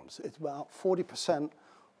bunch of columns. It's about 40%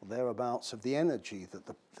 or thereabouts of the energy that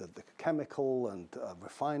the chemical and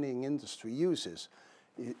refining industry uses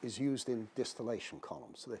is used in distillation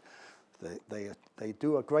columns. They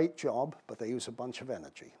do a great job, but they use a bunch of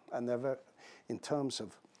energy. And they're in terms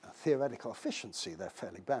of theoretical efficiency, they're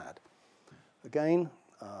fairly bad. Again,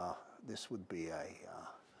 this would be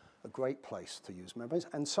a great place to use membranes.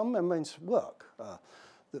 And some membranes work.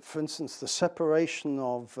 For instance, the separation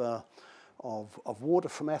of water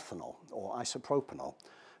from ethanol or isopropanol,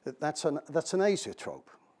 that's an azeotrope.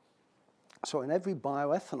 So in every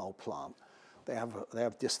bioethanol plant, they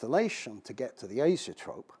have distillation to get to the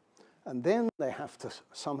azeotrope, And then they have to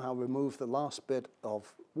somehow remove the last bit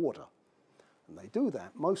of water. And they do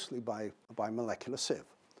that mostly by molecular sieve.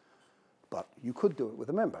 But you could do it with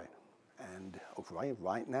a membrane. And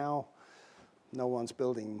right now, no one's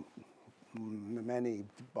building many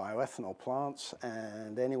bioethanol plants.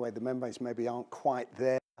 And anyway, the membranes maybe aren't quite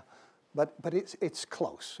there. But it's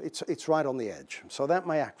close. It's right on the edge. So that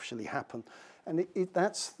may actually happen. And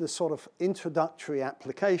that's the sort of introductory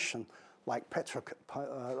application, like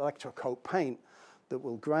electrocoat paint, that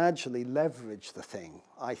will gradually leverage the thing,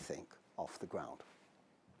 I think, off the ground.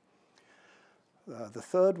 The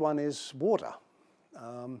third one is water.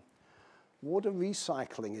 Water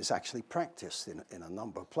recycling is actually practiced in a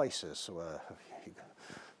number of places where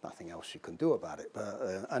nothing else you can do about it.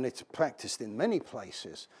 And it's practiced in many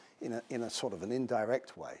places in a sort of an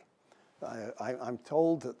indirect way. I'm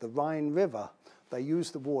told that the Rhine River, they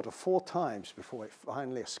use the water 4 times before it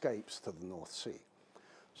finally escapes to the North Sea.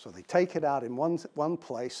 So they take it out in one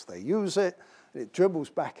place, they use it, and it dribbles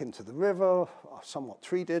back into the river, somewhat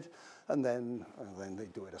treated, and then they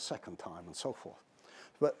do it a second time and so forth.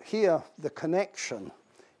 But here, the connection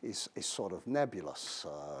is sort of nebulous.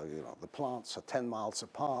 You know, the plants are 10 miles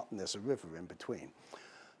apart and there's a river in between.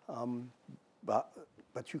 But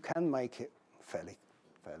you can make it fairly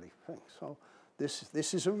thing. So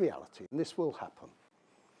this is a reality, and this will happen.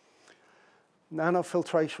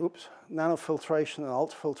 Nanofiltration and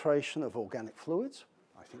ultrafiltration of organic fluids.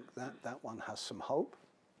 I think that one has some hope.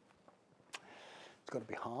 It's got to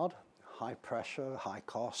be hard, high pressure, high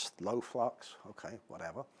cost, low flux, okay,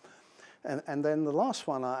 whatever. And then the last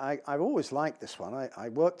one, I've always liked this one. I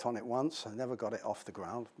worked on it once, I never got it off the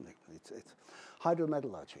ground. It's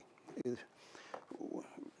hydrometallurgy.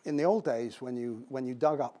 In the old days, when you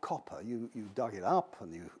dug up copper, you dug it up,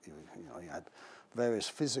 and you had various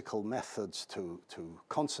physical methods to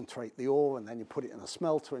concentrate the ore, and then you put it in a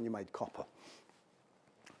smelter and you made copper.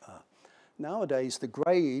 Nowadays, the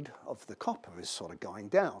grade of the copper is sort of going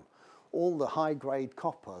down. All the high-grade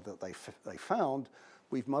copper that they found,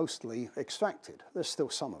 we've mostly extracted. There's still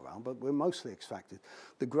some around, but we're mostly extracted.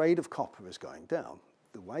 The grade of copper is going down.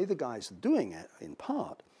 The way the guys are doing it, in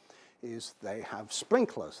part, is they have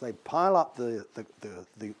sprinklers. They pile up the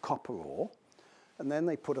copper ore, and then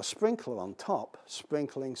they put a sprinkler on top,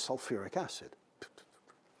 sprinkling sulfuric acid.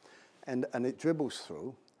 And it dribbles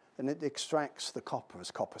through, and it extracts the copper as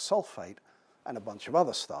copper sulfate and a bunch of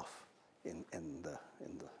other stuff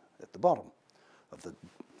at the bottom of the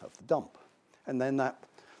dump. And then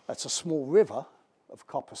that's a small river of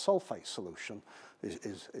copper sulfate solution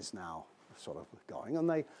is now sort of going, and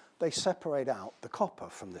they separate out the copper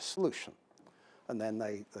from this solution. And then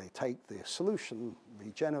they take the solution,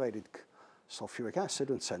 regenerated sulfuric acid,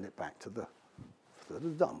 and send it back to the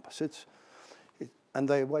dump. So and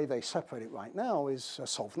the way they separate it right now is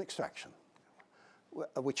solvent extraction,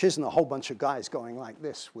 which isn't a whole bunch of guys going like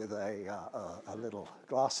this with a little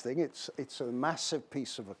glass thing. It's a massive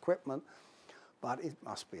piece of equipment, but it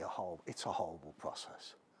must be it's a horrible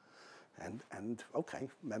process. And okay,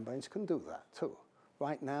 membranes can do that too.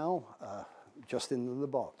 Right now, just in the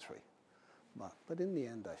laboratory. But in the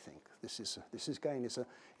end, I think this is going.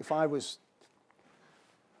 If I was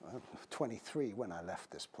 23 when I left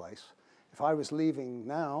this place, if I was leaving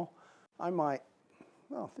now, I might.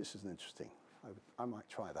 Well, this is interesting. I might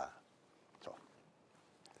try that. So,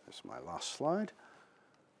 this is my last slide.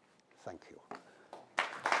 Thank you.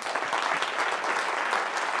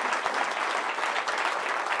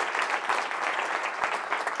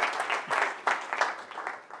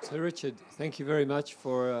 So Richard, thank you very much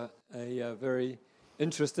for a very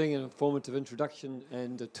interesting and informative introduction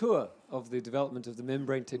and a tour of the development of the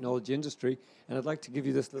membrane technology industry. And I'd like to give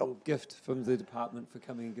you this little gift from the department for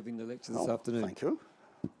coming and giving the lecture this afternoon. Thank you.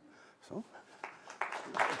 So,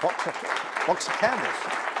 box of candles.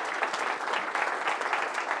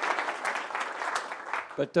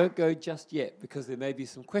 But don't go just yet, because there may be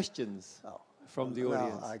some questions from the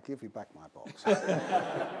audience. I give you back my box.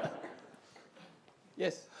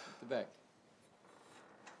 Yes, at the back.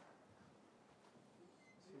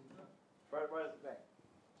 Right at the back.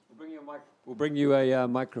 We'll bring you a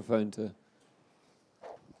microphone to.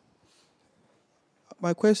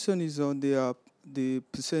 My question is on the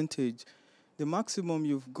percentage. The maximum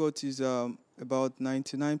you've got is about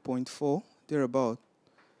 99.4 thereabout.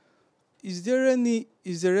 Is there any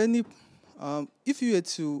if you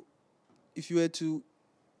were to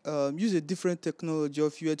use a different technology, or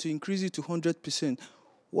if you were to increase it to 100%,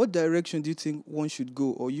 what direction do you think one should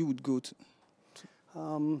go, or you would go to?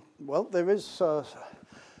 Well, there is,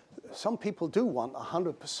 some people do want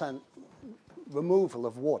 100% removal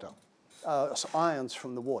of water, ions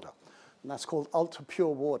from the water, and that's called ultra-pure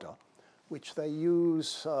water. which they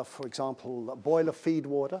use, for example, boiler feed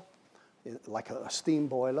water, like a steam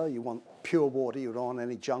boiler. You want pure water, you don't want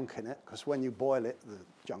any junk in it, because when you boil it, the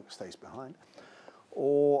junk stays behind.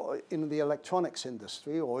 Or in the electronics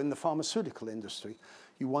industry or in the pharmaceutical industry,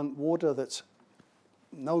 you want water that's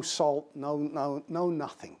no salt, no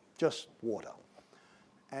nothing, just water.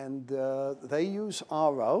 And they use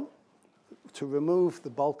RO to remove the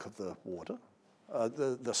bulk of the water,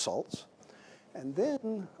 the salts. And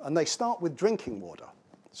they start with drinking water.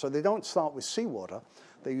 So they don't start with seawater.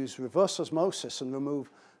 They use reverse osmosis and remove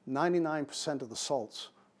 99% of the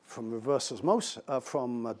salts from reverse osmosis,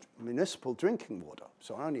 from municipal drinking water.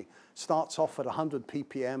 So it only starts off at 100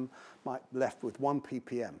 ppm, might be left with 1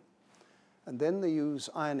 ppm. And then they use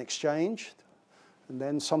ion exchange, and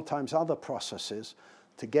then sometimes other processes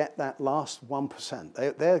to get that last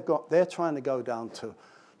 1%. They're trying to go down to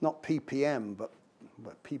not ppm, but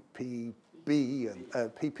ppb and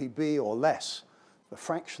ppb or less, a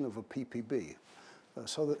fraction of a ppb.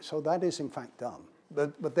 So that is in fact done,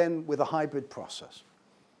 but then with a hybrid process.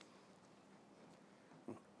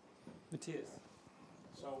 Matthias.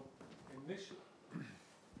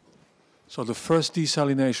 So the first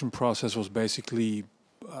desalination process was basically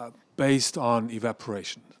based on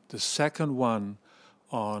evaporation. The second one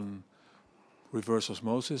on reverse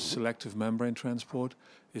osmosis, selective membrane transport.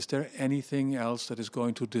 Is there anything else that is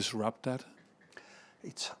going to disrupt that?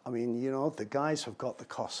 I mean, you know, the guys have got the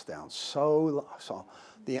costs down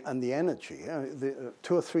and the energy, the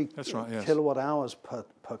 2 or 3 kilowatt hours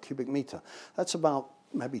per cubic meter. That's about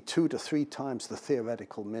maybe 2 to 3 times the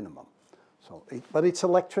theoretical minimum. So, but it's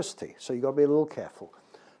electricity, so you've got to be a little careful,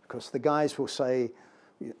 because the guys will say,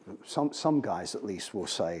 some guys at least will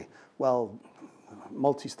say, well,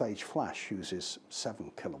 multi-stage flash uses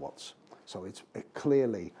 7 kilowatts. So it's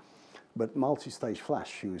clearly, but multi-stage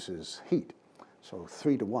flash uses heat. So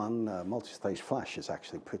 3 to 1, multi-stage flash is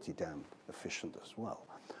actually pretty damn efficient as well.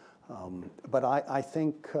 But I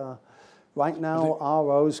think right now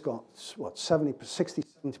RO's got, what,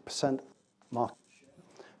 60-70% market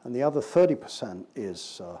share. And the other 30%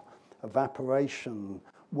 is evaporation,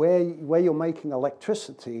 where you're making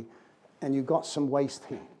electricity and you've got some waste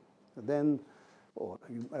heat. And then, or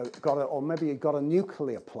maybe you've got a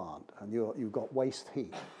nuclear plant and you've got waste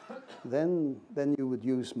heat. Then you would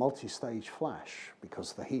use multi-stage flash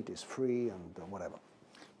because the heat is free and whatever.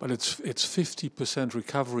 But it's 50%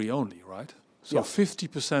 recovery only, right? So yeah.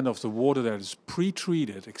 50% of the water that is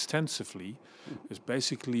pre-treated extensively is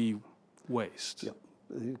basically waste. Yeah.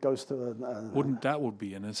 It goes to Wouldn't that would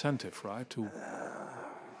be an incentive, right? To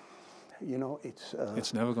you know,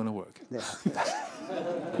 it's never going to work. Yeah.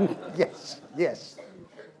 Yes.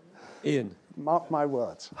 Ian. Mark my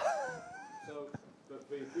words. So, but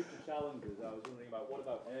for your future challenges, I was wondering about what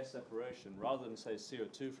about air separation rather than say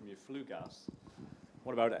CO2 from your flue gas?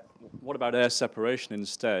 What about air separation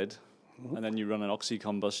instead? Mm-hmm. And then you run an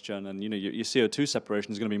oxy-combustion, and you know your CO2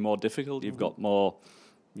 separation is going to be more difficult. You've got more,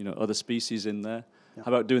 you know, other species in there. Yeah.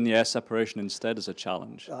 How about doing the air separation instead as a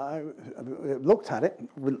challenge? I looked at it.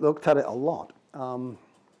 We looked at it a lot.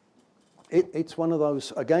 It's one of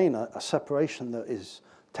those, again, a separation that is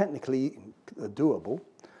technically doable.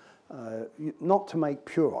 Not to make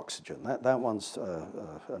pure oxygen. That one's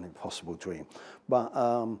an impossible dream. But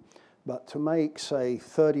to make, say,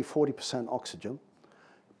 30-40% oxygen,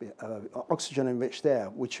 oxygen-enriched air,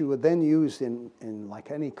 which you would then use in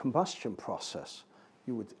like any combustion process,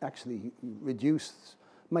 you would actually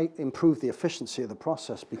improve the efficiency of the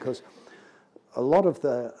process, because a lot of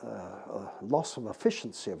the loss of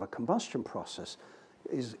efficiency of a combustion process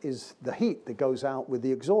is the heat that goes out with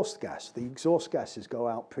the exhaust gas. The exhaust gases go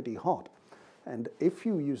out pretty hot. And if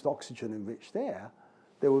you used oxygen-enriched air,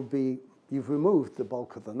 you've removed the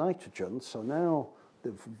bulk of the nitrogen, so now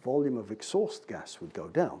the volume of exhaust gas would go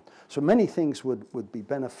down. So many things would be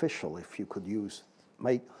beneficial if you could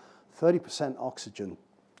make 30% oxygen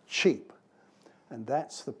cheap, and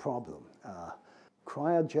that's the problem.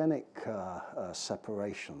 Cryogenic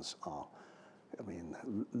separations are, I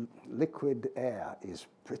mean, liquid air is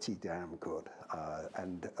pretty damn good,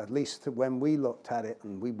 and at least when we looked at it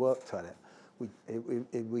and we worked at it,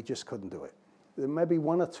 we just couldn't do it. There may be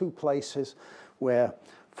 1 or 2 places where,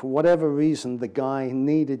 for whatever reason, the guy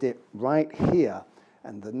needed it right here,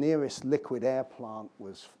 and the nearest liquid air plant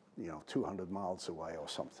was, 200 miles away or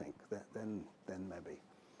something. Then maybe,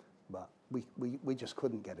 but we just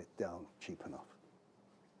couldn't get it down cheap enough.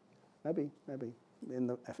 Maybe in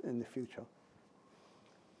the future.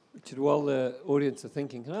 Richard, while the audience are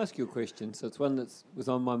thinking, can I ask you a question? So it's one that was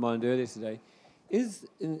on my mind earlier today.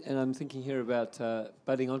 And I'm thinking here about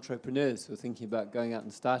budding entrepreneurs who are thinking about going out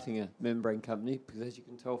and starting a membrane company, because as you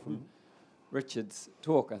can tell from Richard's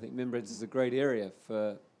talk. I think membranes is a great area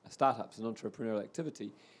for startups and entrepreneurial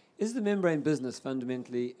activity. Is the membrane business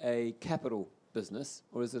fundamentally a capital business,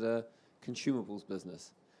 or is it a consumables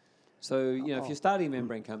business? So, you know, if you're starting a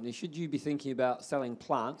membrane company, should you be thinking about selling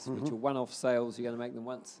plants, which are one-off sales, you're going to make them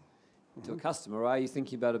once to a customer, or are you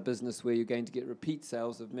thinking about a business where you're going to get repeat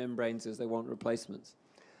sales of membranes as they want replacements?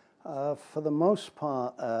 For the most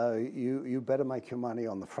part, you better make your money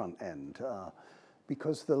on the front end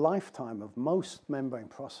because the lifetime of most membrane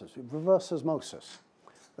processes, reverse osmosis,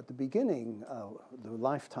 at the beginning, the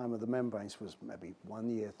lifetime of the membranes was maybe 1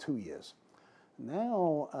 year, 2 years.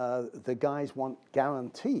 Now the guys want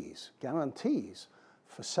guarantees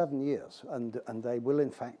for 7 years, and they will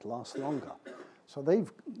in fact last longer. So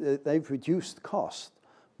they've reduced cost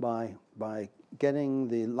by getting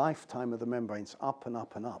the lifetime of the membranes up and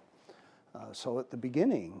up and up. So at the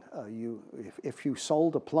beginning, if you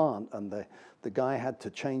sold a plant and the guy had to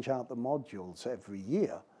change out the modules every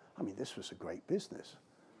year, I mean, this was a great business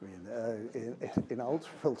in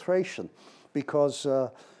ultrafiltration because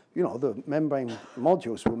you know, the membrane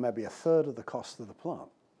modules were maybe 1/3 of the cost of the plant.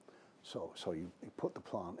 So you put the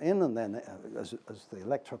plant in, and then as the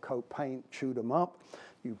electrocoat paint chewed them up,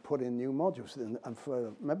 you put in new modules. And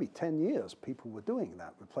for maybe 10 years, people were doing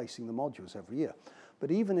that, replacing the modules every year.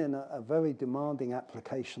 But even in a very demanding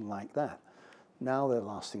application like that, now they're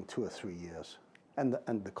lasting 2 or 3 years. And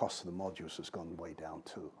the cost of the modules has gone way down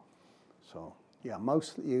too. So yeah,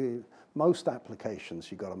 most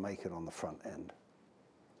applications, you've got to make it on the front end.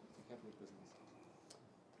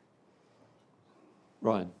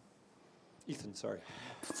 Ryan. Ethan, sorry.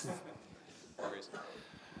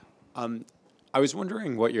 I was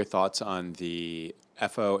wondering what your thoughts on the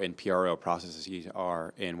FO and PRO processes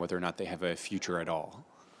are and whether or not they have a future at all.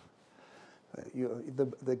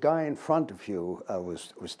 The guy in front of you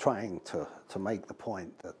was trying to make the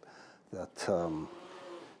point that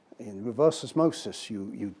in reverse osmosis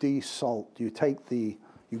you desalt,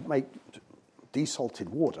 you make desalted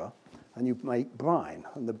water and you make brine,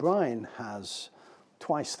 and the brine has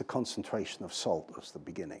twice the concentration of salt as the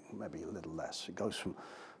beginning, maybe a little less. It goes from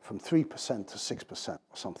 3% to 6%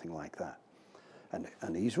 or something like that.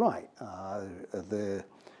 And he's right.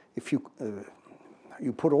 If you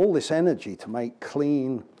put all this energy to make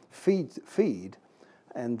clean feed,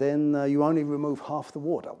 and then you only remove half the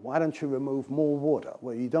water. Why don't you remove more water?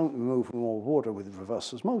 Well, you don't remove more water with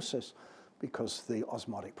reverse osmosis because the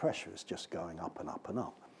osmotic pressure is just going up and up and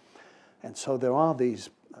up. And so there are these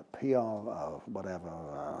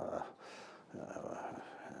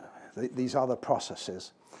these other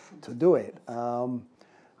processes to do it. None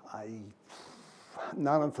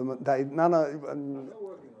of them. I'm not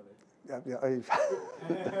working on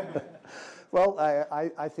it. Well,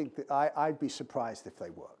 I think that I'd be surprised if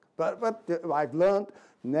they work. But I've learned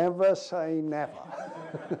never say never.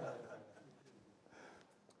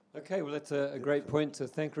 Okay, well, that's a great point to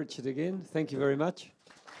thank Richard again. Thank you very much.